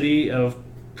in the city of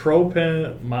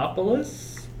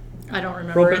Propimopolis. I don't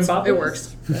remember. It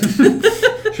works.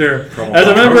 Sure.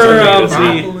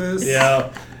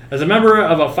 As a member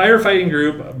of a firefighting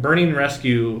group, Burning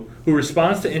Rescue, who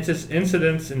responds to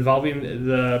incidents involving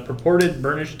the purported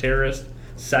Burnish terrorist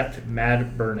sect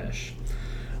Mad Burnish.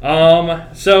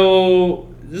 So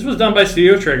this was done by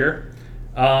Studio Trigger.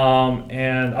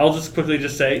 And I'll just quickly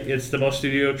just say it's the most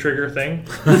Studio Trigger thing.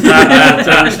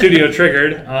 It's Studio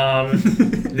Triggered.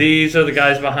 These are the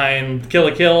guys behind Kill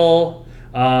la Kill,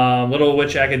 Little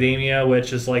Witch Academia,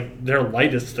 which is like their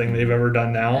lightest thing they've ever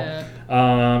done now. Yeah.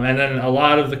 And then a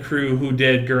lot of the crew who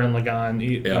did Gurren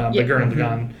Lagann, but Gurren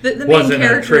Lagann The main wasn't a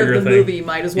character Trigger of the thing. movie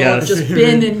might as well have just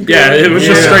been in Yeah, it was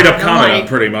just straight up I'm comic, like,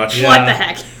 pretty much. What the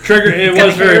heck? Trigger, it Got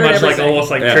was very hair and much like everything. almost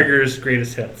like Trigger's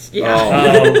greatest hits.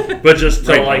 Yeah. But just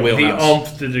to Right in like my the wheelhouse.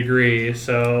 umpth degree.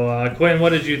 So, Quinn,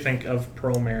 what did you think of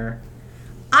Promare?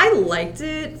 I liked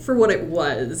it for what it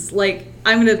was. Like,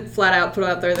 I'm going to flat out put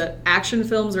out there that action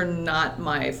films are not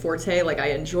my forte. Like,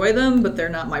 I enjoy them, but they're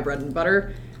not my bread and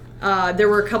butter. There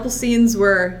were a couple scenes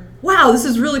where, wow, this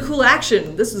is really cool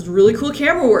action. This is really cool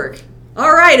camera work.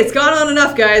 All right, it's gone on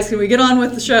enough, guys. Can we get on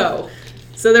with the show?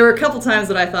 So there were a couple times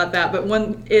that I thought that, but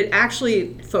when it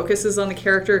actually focuses on the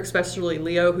character, especially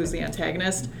Leo, who's the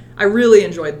antagonist, I really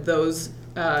enjoyed those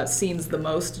scenes the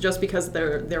most, just because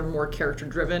they're more character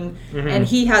driven, and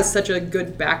he has such a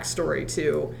good backstory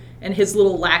too. And his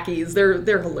little lackeys,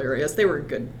 they're hilarious. They were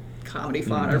good comedy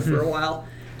fodder for a while.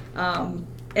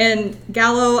 And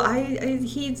Gallo,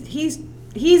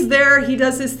 he's there. He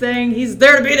does his thing. He's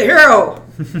there to be the hero,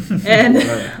 and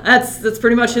that's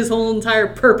pretty much his whole entire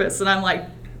purpose. And I'm like,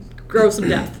 grow some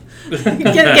depth,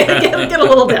 get a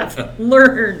little depth,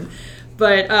 learn.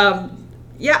 But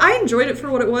yeah, I enjoyed it for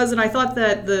what it was, and I thought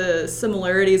that the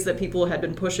similarities that people had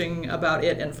been pushing about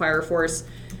it and Fire Force,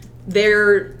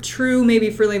 they're true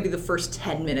maybe for the first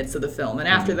 10 minutes of the film, and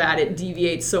after that it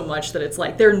deviates so much that it's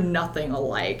like they're nothing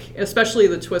alike, especially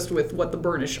the twist with what the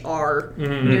Burnish are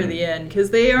near the end, because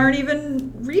they aren't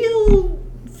even real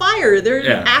fire.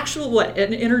 They're actual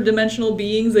interdimensional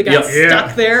beings that got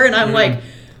stuck there, and I'm like,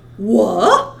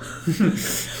 what?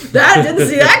 That didn't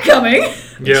see that coming.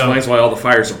 Explains why all the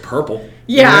fires are purple.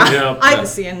 I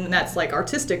see, and that's like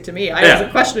artistic to me. I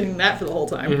was questioning that for the whole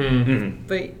time.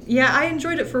 But yeah, I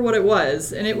enjoyed it for what it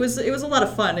was, and it was a lot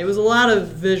of fun. It was a lot of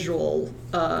visual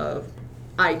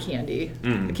eye candy.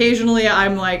 Occasionally,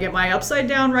 I'm like, am I upside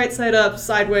down, right side up,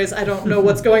 sideways? I don't know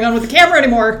what's going on with the camera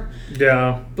anymore.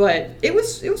 Yeah, but it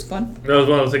was fun. That was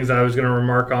one of those things that I was going to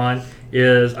remark on.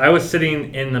 Is I was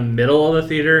sitting in the middle of the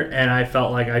theater, and I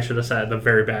felt like I should have sat at the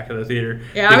very back of the theater.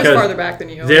 Yeah, I was farther back than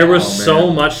you. There was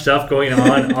so much stuff going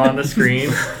on the screen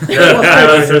that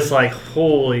I was just like,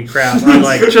 holy crap. I'm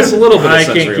like, just a little bit I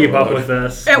can't keep up with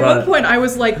this. At one point, I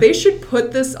was like, they should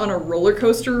put this on a roller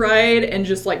coaster ride and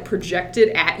just like project it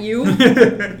at you,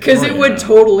 because it would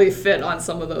totally fit on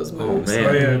some of those moves.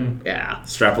 Oh, man. Yeah.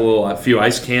 Strap a few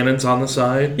ice cannons on the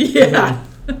side. Yeah.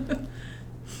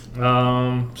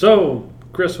 So,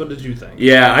 Chris, what did you think?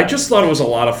 Yeah, I just thought it was a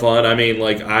lot of fun. I mean,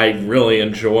 like, I really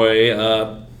enjoy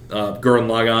Gurren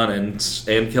Lagann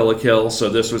and Kill la Kill, so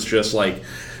this was just, like,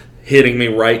 hitting me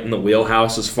right in the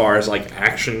wheelhouse as far as, like,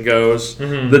 action goes.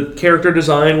 The character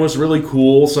design was really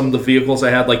cool. Some of the vehicles I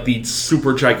had, like the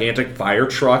super gigantic fire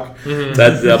truck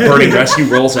that the Burning Rescue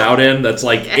rolls out in, that's,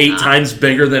 like, 8 times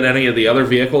bigger than any of the other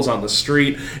vehicles on the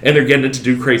street, and they're getting it to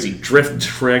do crazy drift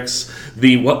tricks.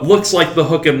 What looks like the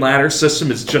hook and ladder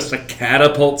system is just a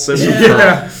catapult system for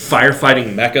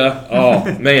firefighting mecha. Oh,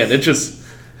 man, it just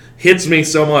hits me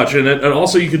so much. And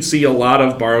also you could see a lot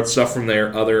of borrowed stuff from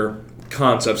their other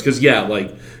concepts. Because,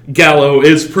 like, Gallo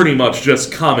is pretty much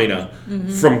just Kamina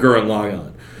from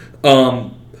Gurren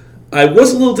Lagann. I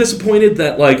was a little disappointed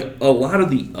that, like, a lot of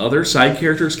the other side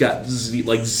characters got,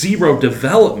 zero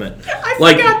development. I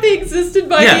forgot they existed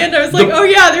by the end. I was like, oh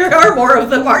yeah, there are more of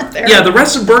them, aren't there? Yeah, the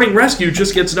rest of Burning Rescue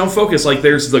just gets no focus. Like,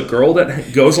 there's the girl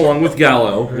that goes along with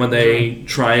Gallo when they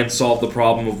try and solve the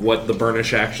problem of what the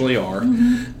Burnish actually are.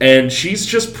 And she's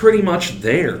just pretty much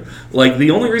there. Like,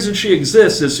 the only reason she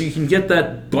exists is so you can get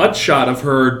that butt shot of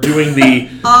her doing the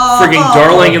frigging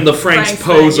Darling in the Franxx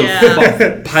pose of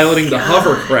piloting the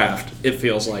hovercraft. It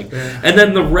feels like. And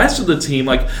then the rest of the team,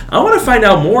 like, I want to find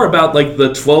out more about, like, the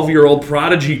 12-year-old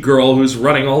prodigy girl who's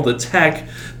running all the tech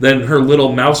than her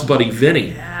little mouse buddy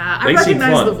Vinny. Yeah, I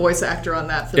recognize the voice actor on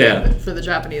that for the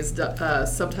Japanese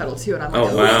subtitle too, and I'm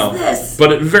like, who is this?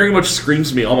 But it very much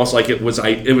screams to me almost like it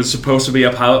was supposed to be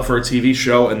a pilot for a TV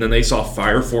show, and then they saw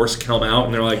Fire Force come out,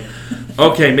 and they're like,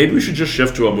 okay, maybe we should just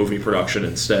shift to a movie production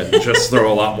instead and just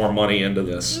throw a lot more money into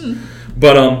this.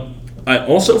 But I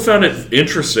also found it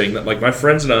interesting that, like, my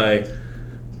friends and I,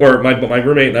 or my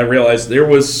roommate and I, realized there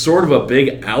was sort of a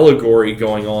big allegory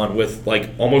going on with,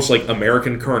 like, almost like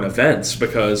American current events,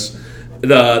 because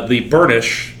the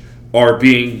Burnish are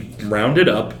being rounded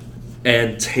up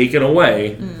and taken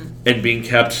away and being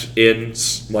kept in,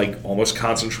 like, almost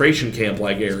concentration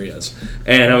camp-like areas.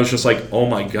 And I was just like, oh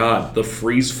my god, the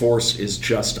freeze force is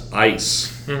just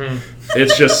ice.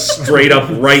 It's just straight up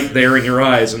right there in your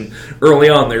eyes. And early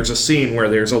on, there's a scene where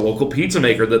there's a local pizza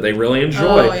maker that they really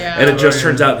enjoy. And it just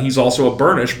turns out he's also a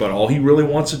Burnish, but all he really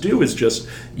wants to do is just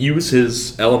use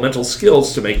his elemental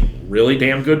skills to make really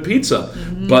damn good pizza.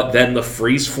 But then the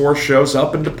freeze force shows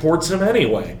up and deports him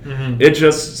anyway. It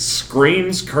just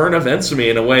screams current events to me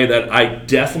in a way that I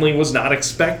definitely was not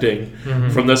expecting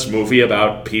from this movie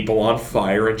about people on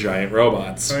fire and giant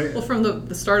robots. Well, from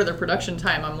the start of the production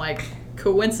time, I'm like,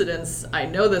 coincidence. I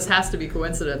know this has to be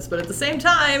coincidence, but at the same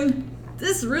time,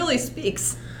 this really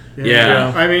speaks.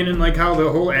 Yeah. I mean, and like how the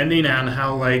whole ending and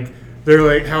how like they're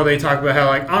like how they talk about how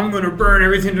like I'm going to burn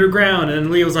everything to the ground, and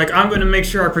Leo's like I'm going to make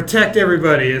sure I protect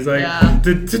everybody. It's like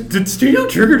did Studio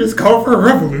Trigger just call for a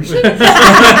revolution?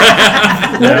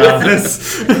 What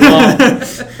is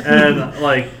this? And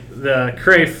like the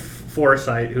Cray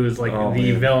Forsyth, who's like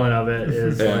the villain of it,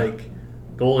 is like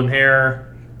golden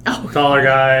hair, taller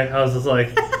guy. I was just like,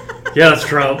 yeah, that's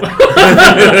Trump.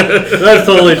 That's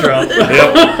totally Trump.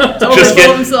 Yep. Totally Just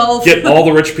himself. get all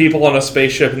the rich people on a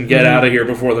spaceship and get out of here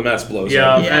before the mess blows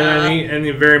up. And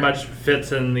he very much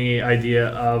fits in the idea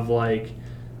of like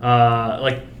how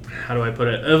do I put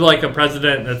it? Of like a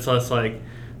president that's less like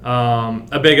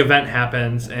a big event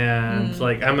happens and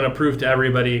like I'm gonna prove to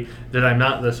everybody that I'm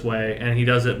not this way, and he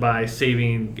does it by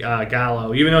saving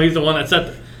Gallo, even though he's the one that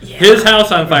set his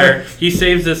house on fire. He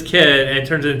saves this kid and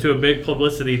turns it into a big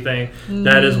publicity thing.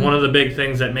 That is one of the big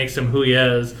things that makes him who he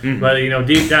is. But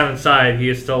deep down inside, he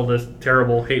is still this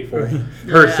terrible, hateful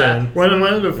person. One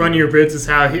of the funnier bits is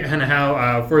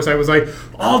how Forsyth was like,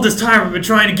 all this time I've been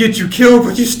trying to get you killed,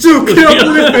 but you still killed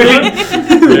me. I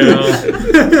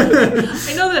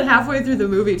know that halfway through the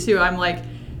movie too, I'm like,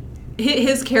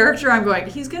 his character, I'm going,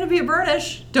 he's gonna be a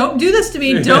Burnish. Don't do this to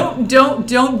me. Don't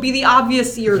be the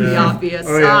obvious. You're the obvious.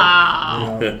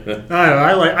 I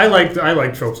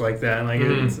like tropes like that. Like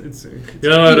it's you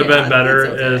know what would have been better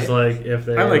is like if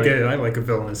they I like a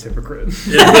villainous hypocrite.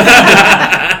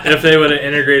 If they would have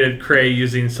integrated Cray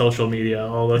using social media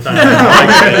all the time.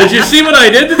 Like, did you see what I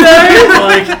did today?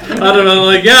 Like, I don't know.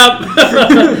 Like, yep.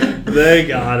 They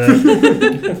got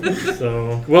it.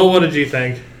 So, Will, what did you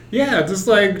think? Yeah, just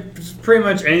pretty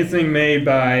much anything made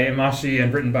by Imaishi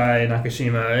and written by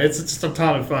Nakashima. It's just a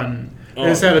ton of fun. I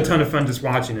just had a ton of fun just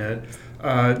watching it.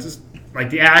 Just like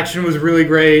the action was really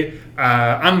great.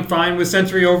 I'm fine with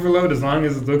sensory overload as long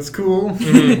as it looks cool.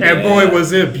 And boy,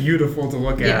 was it beautiful to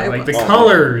look at. Like the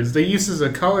colors, the uses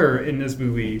of color in this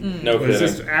movie was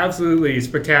just absolutely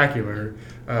spectacular.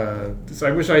 So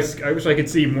I wish I could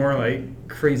see more like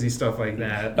crazy stuff like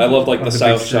that. I love like the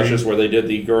South touches where they did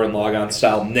the Gurren Lagann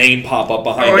style name pop up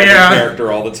behind every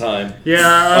character all the time. Yeah,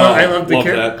 I love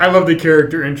the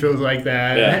character intros like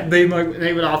that. Yeah. They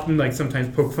would often like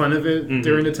sometimes poke fun of it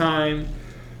during the time.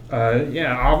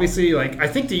 Obviously, like I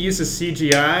think the use of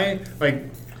CGI, like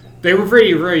they were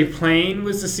very, very plain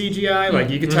with the CGI. Like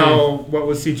you could tell what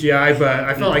was CGI, but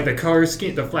I felt like the color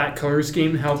scheme, the flat color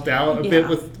scheme, helped out a bit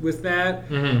with that.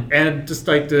 And just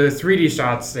like the 3D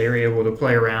shots they were able to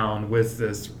play around with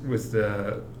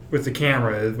the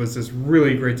camera, it was just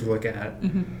really great to look at.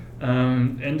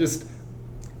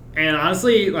 And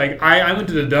honestly, like I went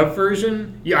to the dub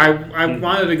version. Yeah, I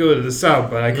wanted to go to the sub,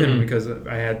 but I couldn't because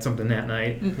I had something that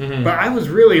night. But I was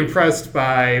really impressed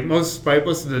by most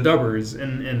of the dubbers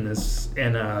in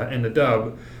the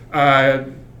dub.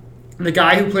 The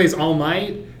guy who plays All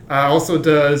Might also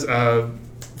does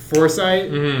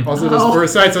Forsyth. Also does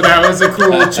Forsyth, so that was a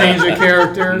cool change of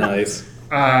character. Nice.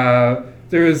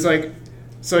 There was like.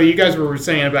 So you guys were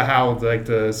saying about how like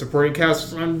the supporting cast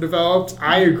was undeveloped.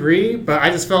 I agree, but I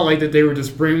just felt like that they were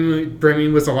just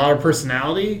brimming with a lot of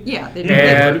personality. Yeah, they did.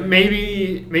 And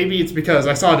maybe it's because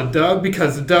I saw the dub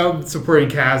supporting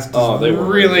cast they were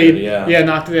really good,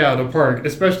 knocked it out of the park.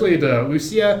 Especially the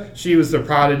Lucia, she was the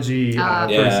prodigy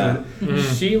person.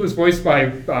 She was voiced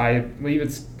by I believe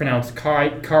it's pronounced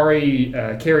Carrie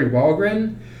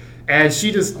Walgren. And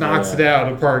she just knocks it out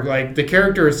of the park. Like the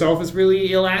character herself is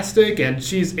really elastic, and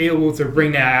she's able to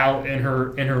bring that out in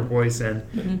her voice. And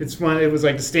it was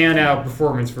like a standout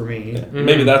performance for me. Yeah.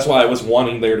 Maybe that's why I was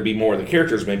wanting there to be more of the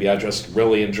characters. Maybe I just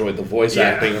really enjoyed the voice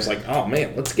acting. I was like, oh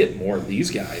man, let's get more of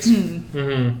these guys.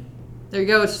 There you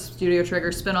go, Studio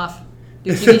Trigger spinoff.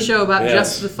 Do a TV show about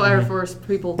just the Fire Force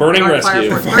people. Burning Rescue.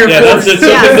 Fire Force.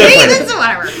 That's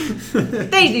whatever.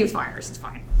 They do fires. It's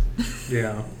fine.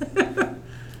 Yeah.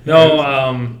 No,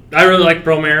 I really like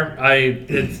Promare.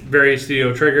 It's very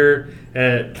Studio Trigger.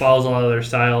 It follows a lot of their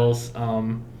styles.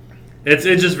 It's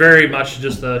just very much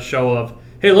just a show of,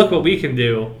 hey, look what we can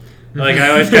do. Like I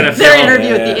always kind of their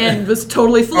interview at the end was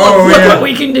totally full of look what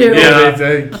we can do.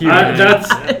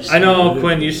 I know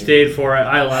Quinn, you stayed for it.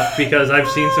 I left because I've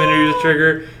seen some interviews with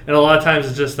Trigger, and a lot of times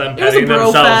it's just them patting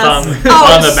themselves on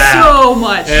the back. So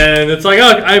much. And it's like,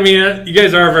 I mean, you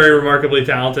guys are very remarkably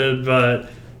talented, but.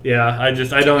 Yeah, I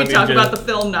don't. We talk about the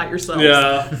film, not yourselves.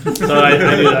 Yeah, so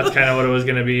I knew that's kind of what it was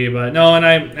going to be, but no, and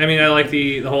I like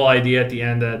the whole idea at the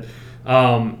end that,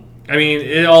 I mean,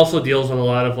 it also deals with a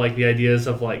lot of like the ideas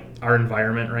of like our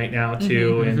environment right now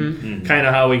too, and kind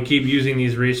of how we keep using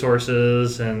these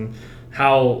resources and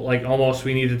how like almost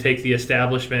we need to take the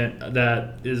establishment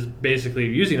that is basically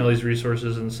using all these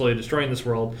resources and slowly destroying this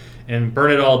world and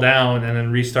burn it all down and then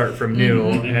restart from new.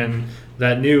 And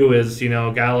that new is,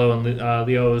 Gallo and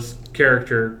Leo's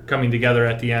character coming together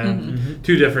at the end.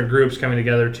 Two different groups coming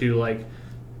together to like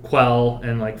quell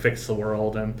and like fix the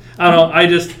world. And I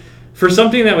don't know, for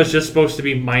something that was just supposed to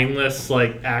be mindless,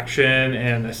 like action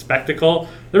and a spectacle,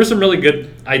 there were some really good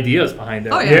ideas behind it.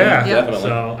 Oh Yeah. Definitely.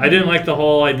 So I didn't like the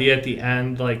whole idea at the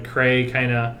end, like Cray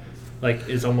kind of like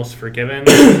is almost forgiven,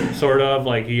 sort of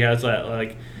like he has that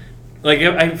like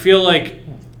I feel like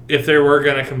if they were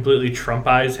gonna completely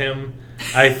Trumpize him,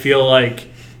 I feel like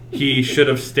he should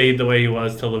have stayed the way he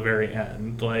was till the very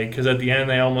end, like because at the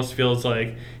end, I almost feels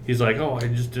like he's like, oh, I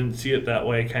just didn't see it that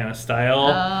way kind of style,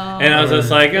 and I was just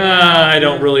like, I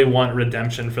don't really want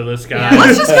redemption for this guy. Yeah,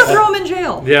 let's just go throw him in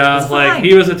jail. Yeah, It's like fine.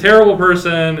 he was a terrible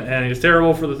person, and he was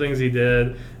terrible for the things he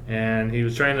did, and he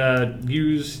was trying to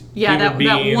use Yeah, human that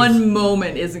beings. one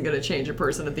moment isn't going to change a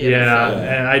person at the end Yeah, of the film.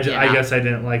 and I Yeah. guess I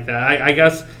didn't like that. I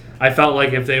guess I felt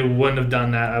like if they wouldn't have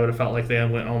done that, I would have felt like they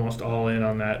went almost all in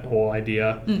on that whole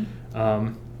idea.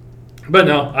 But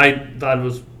no, I thought it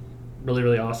was really,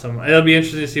 really awesome. It'll be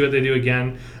interesting to see what they do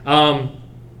again.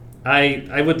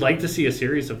 I would like to see a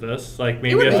series of this, like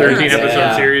maybe would a be 13 interesting. episode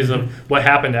Yeah. series of what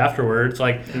happened afterwards.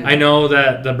 Like I know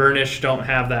that the Burnish don't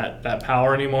have that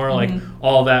power anymore. Like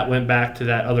all that went back to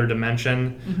that other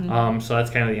dimension. So that's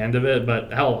kind of the end of it.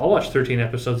 But hell, I'll watch 13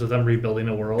 episodes of them rebuilding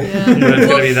a world. Yeah. It's Well,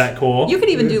 gonna be that cool. You could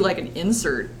even do like an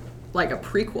insert, like a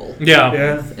prequel. Yeah.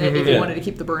 Yeah. If you Yeah. wanted to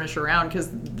keep the Burnish around, because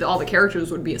all the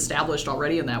characters would be established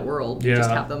already in that world. You just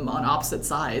Yeah. have them on opposite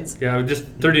sides. Yeah, just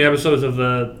 13 episodes of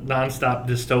the nonstop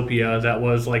dystopia that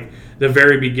was like the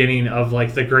very beginning of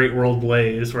like the Great World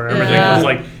Blaze, where everything Yeah. was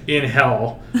like in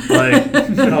hell. Like,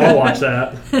 I'll watch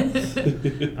that.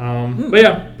 But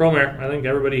yeah, Promare. I think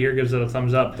everybody here gives it a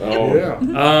thumbs up. Oh, Yeah.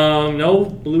 No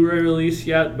Blu-ray release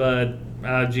yet, but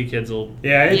G-Kids will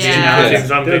Yeah, it's Yeah. announce Yeah.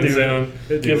 something They'll do soon.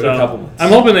 it. Give it So, a couple months. I'm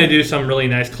hoping they do some really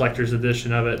nice collector's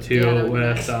edition of it too, Yeah, that would be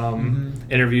with nice.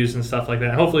 interviews and stuff like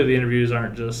that. Hopefully, the interviews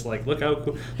aren't just like, look how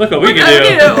cool, look what we Look can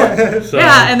how do. we do. So,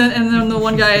 Yeah, and then the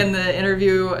one guy in the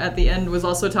interview at the end was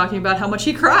also talking about how much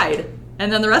he cried.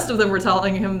 And then the rest of them were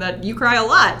telling him that you cry a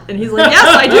lot. And he's like, yes,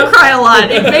 I do cry a lot.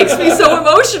 It makes me so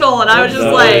emotional. And I was just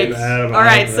So like, bad about all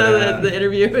right, so that. the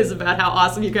interview is about how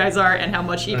awesome you guys are and how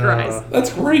much he cries.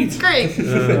 That's great. Great.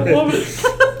 I love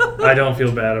it. I don't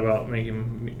feel bad about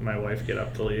making my wife get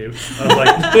up to leave. I was like,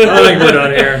 I think we're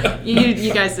done here.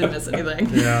 You guys didn't miss anything.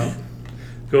 Yeah.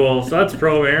 Cool. So that's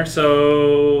Promare.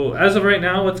 So as of right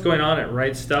now, what's going on at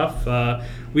Right Stuff?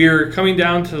 We are coming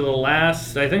down to the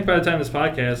last. I think by the time this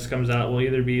podcast comes out, will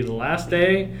either be the last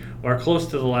day or close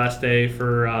to the last day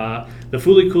for the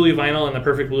Fooly Cooley vinyl and the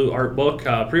Perfect Blue art book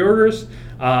pre-orders.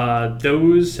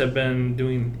 Those have been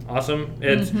doing awesome.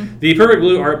 It's the Perfect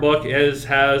Blue art book has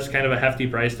kind of a hefty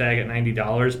price tag at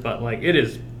 $90, but like it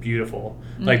is beautiful.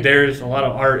 Like there's a lot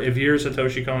of art. If you're a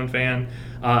Satoshi Kon fan,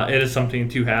 it is something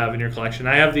to have in your collection.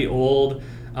 I have the old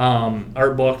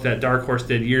art book that Dark Horse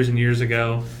did years and years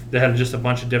ago that had just a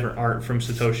bunch of different art from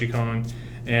Satoshi Kon,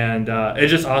 and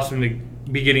it's just awesome to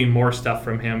be getting more stuff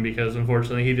from him because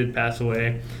unfortunately he did pass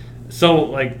away. So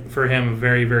like for him, a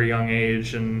very, very young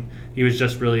age, and he was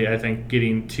just really, I think,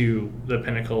 getting to the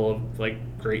pinnacle of like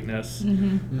greatness.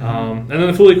 And then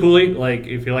the Fooly Cooley, like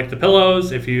if you like the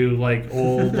pillows, if you like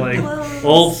old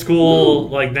old school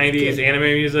like 90s anime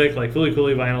music, like Fooly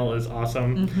Cooley vinyl is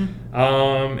awesome.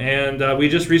 And we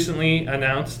just recently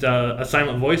announced a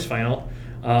Silent Voice vinyl,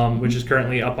 which is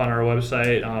currently up on our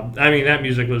website. I mean, that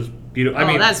music was beautiful. I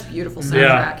mean, That's beautiful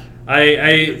soundtrack.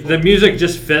 yeah. The music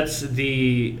just fits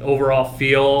the overall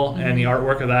feel and the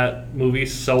artwork of that movie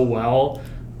so well.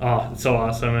 Oh, it's so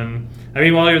awesome. And I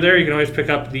mean, while you're there, you can always pick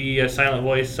up the Silent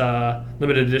Voice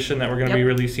limited edition that we're going to be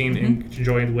releasing in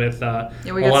conjoined with Yeah,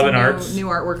 we got 11 some Arts. new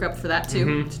artwork up for that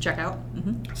too to check out.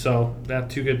 So that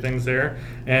two good things there.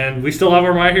 And we still have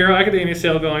our My Hero Academia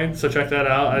sale going, so check that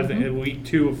out. I think week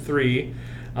 2 of 3.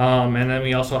 And then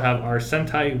we also have our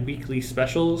Sentai weekly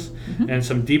specials and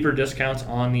some deeper discounts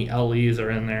on the LEs are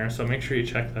in there. So make sure you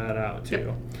check that out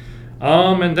too.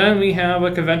 And then we have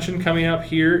a convention coming up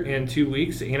here in 2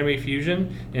 weeks, Anime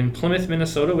Fusion in Plymouth,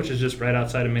 Minnesota, which is just right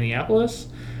outside of Minneapolis.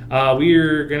 We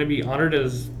are going to be honored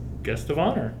as guest of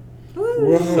honor.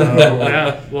 Whoa. So,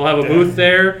 yeah, we'll have a booth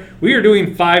there. We are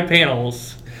doing 5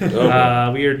 panels. We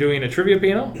are doing a trivia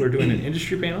panel. We're doing an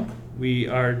industry panel. We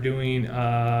are doing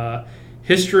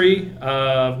history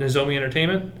of Nozomi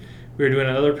Entertainment. We're doing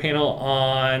another panel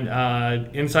on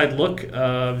inside look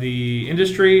of the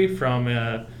industry from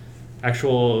an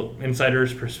actual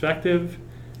insider's perspective.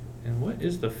 And what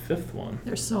is the 5th one?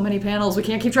 There's so many panels, we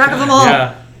can't keep track of them all.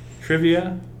 Yeah.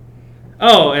 Trivia.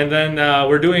 Oh, and then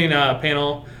we're doing a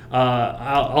panel.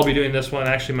 I'll be doing this one.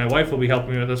 Actually, my wife will be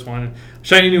helping me with this one.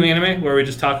 Shiny New Anime, where we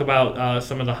just talk about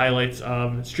some of the highlights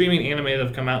of streaming anime that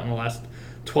have come out in the last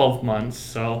 12 months.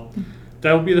 So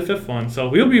that will be the 5th one. So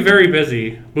we'll be very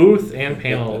busy, booth and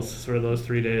panels for those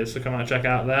 3 days. So come out, check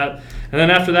out that. And then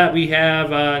after that, we have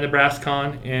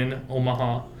NebraskaCon in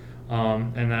Omaha.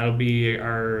 And that'll be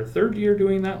our 3rd year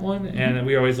doing that one. And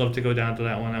we always love to go down to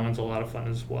that one. That one's a lot of fun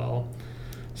as well.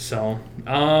 So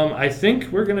I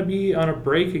think we're going to be on a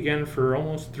break again for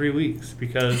almost 3 weeks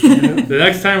because the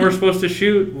next time we're supposed to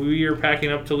shoot, we are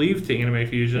packing up to leave to Anime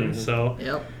Fusion. So,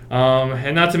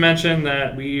 and not to mention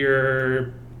that we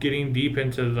are getting deep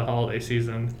into the holiday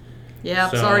season.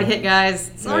 Yeah, it's already hit, guys.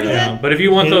 It's already hit. But if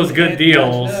you want those good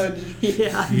deals,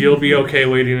 yeah, you'll be okay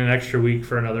waiting an extra week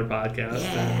for another podcast.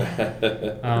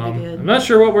 Yeah. I'm not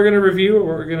sure what we're going to review or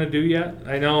what we're going to do yet.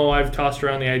 I know I've tossed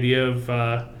around the idea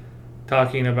of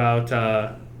talking about,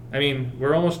 I mean,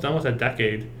 we're almost done with a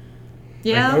decade.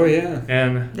 Yeah. Oh, yeah.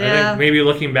 And I think maybe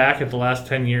looking back at the last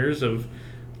 10 years of,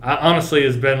 honestly,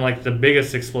 has been like the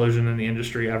biggest explosion in the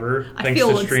industry ever, thanks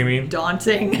to streaming. It's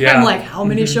daunting. Yeah. I'm like, how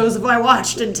many shows have I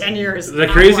watched in 10 years? The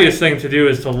craziest thing to do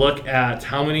is to look at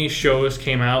how many shows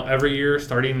came out every year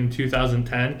starting in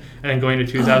 2010 and going to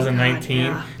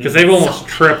 2019 because they've almost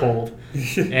tripled.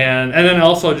 and then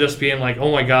also just being like,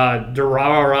 oh my god,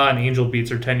 Durarara and Angel Beats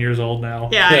are 10 years old now.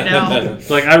 Yeah, I know.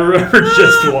 Like, I remember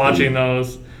just watching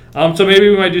those. So maybe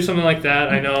we might do something like that.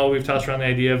 I know we've tossed around the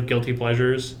idea of guilty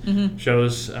pleasures,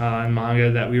 shows and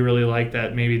manga that we really like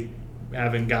that maybe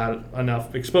haven't got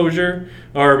enough exposure,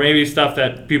 or maybe stuff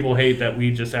that people hate that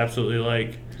we just absolutely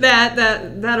like.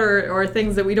 That or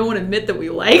things that we don't want to admit that we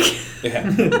like. Yeah.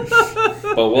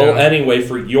 But anyway,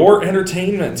 for your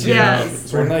entertainment. Yes.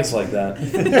 It's very nice like that.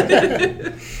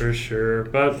 For sure.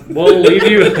 But we'll leave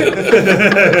you with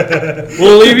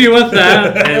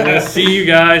that, and we'll see you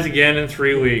guys again in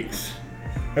 3 weeks.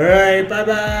 All right,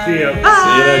 bye-bye. See ya. Bye.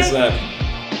 See you next time.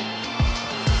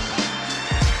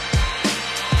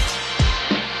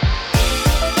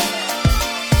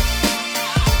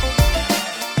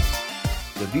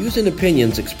 The views and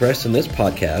opinions expressed in this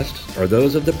podcast are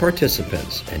those of the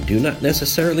participants and do not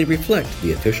necessarily reflect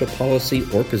the official policy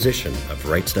or position of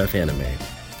Right Stuff Anime.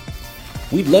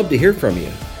 We'd love to hear from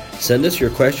you. Send us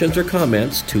your questions or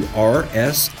comments to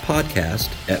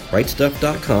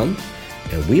rspodcast@rightstuff.com,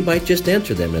 and we might just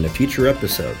answer them in a future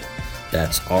episode.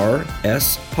 That's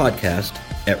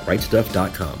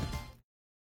rspodcast@rightstuff.com.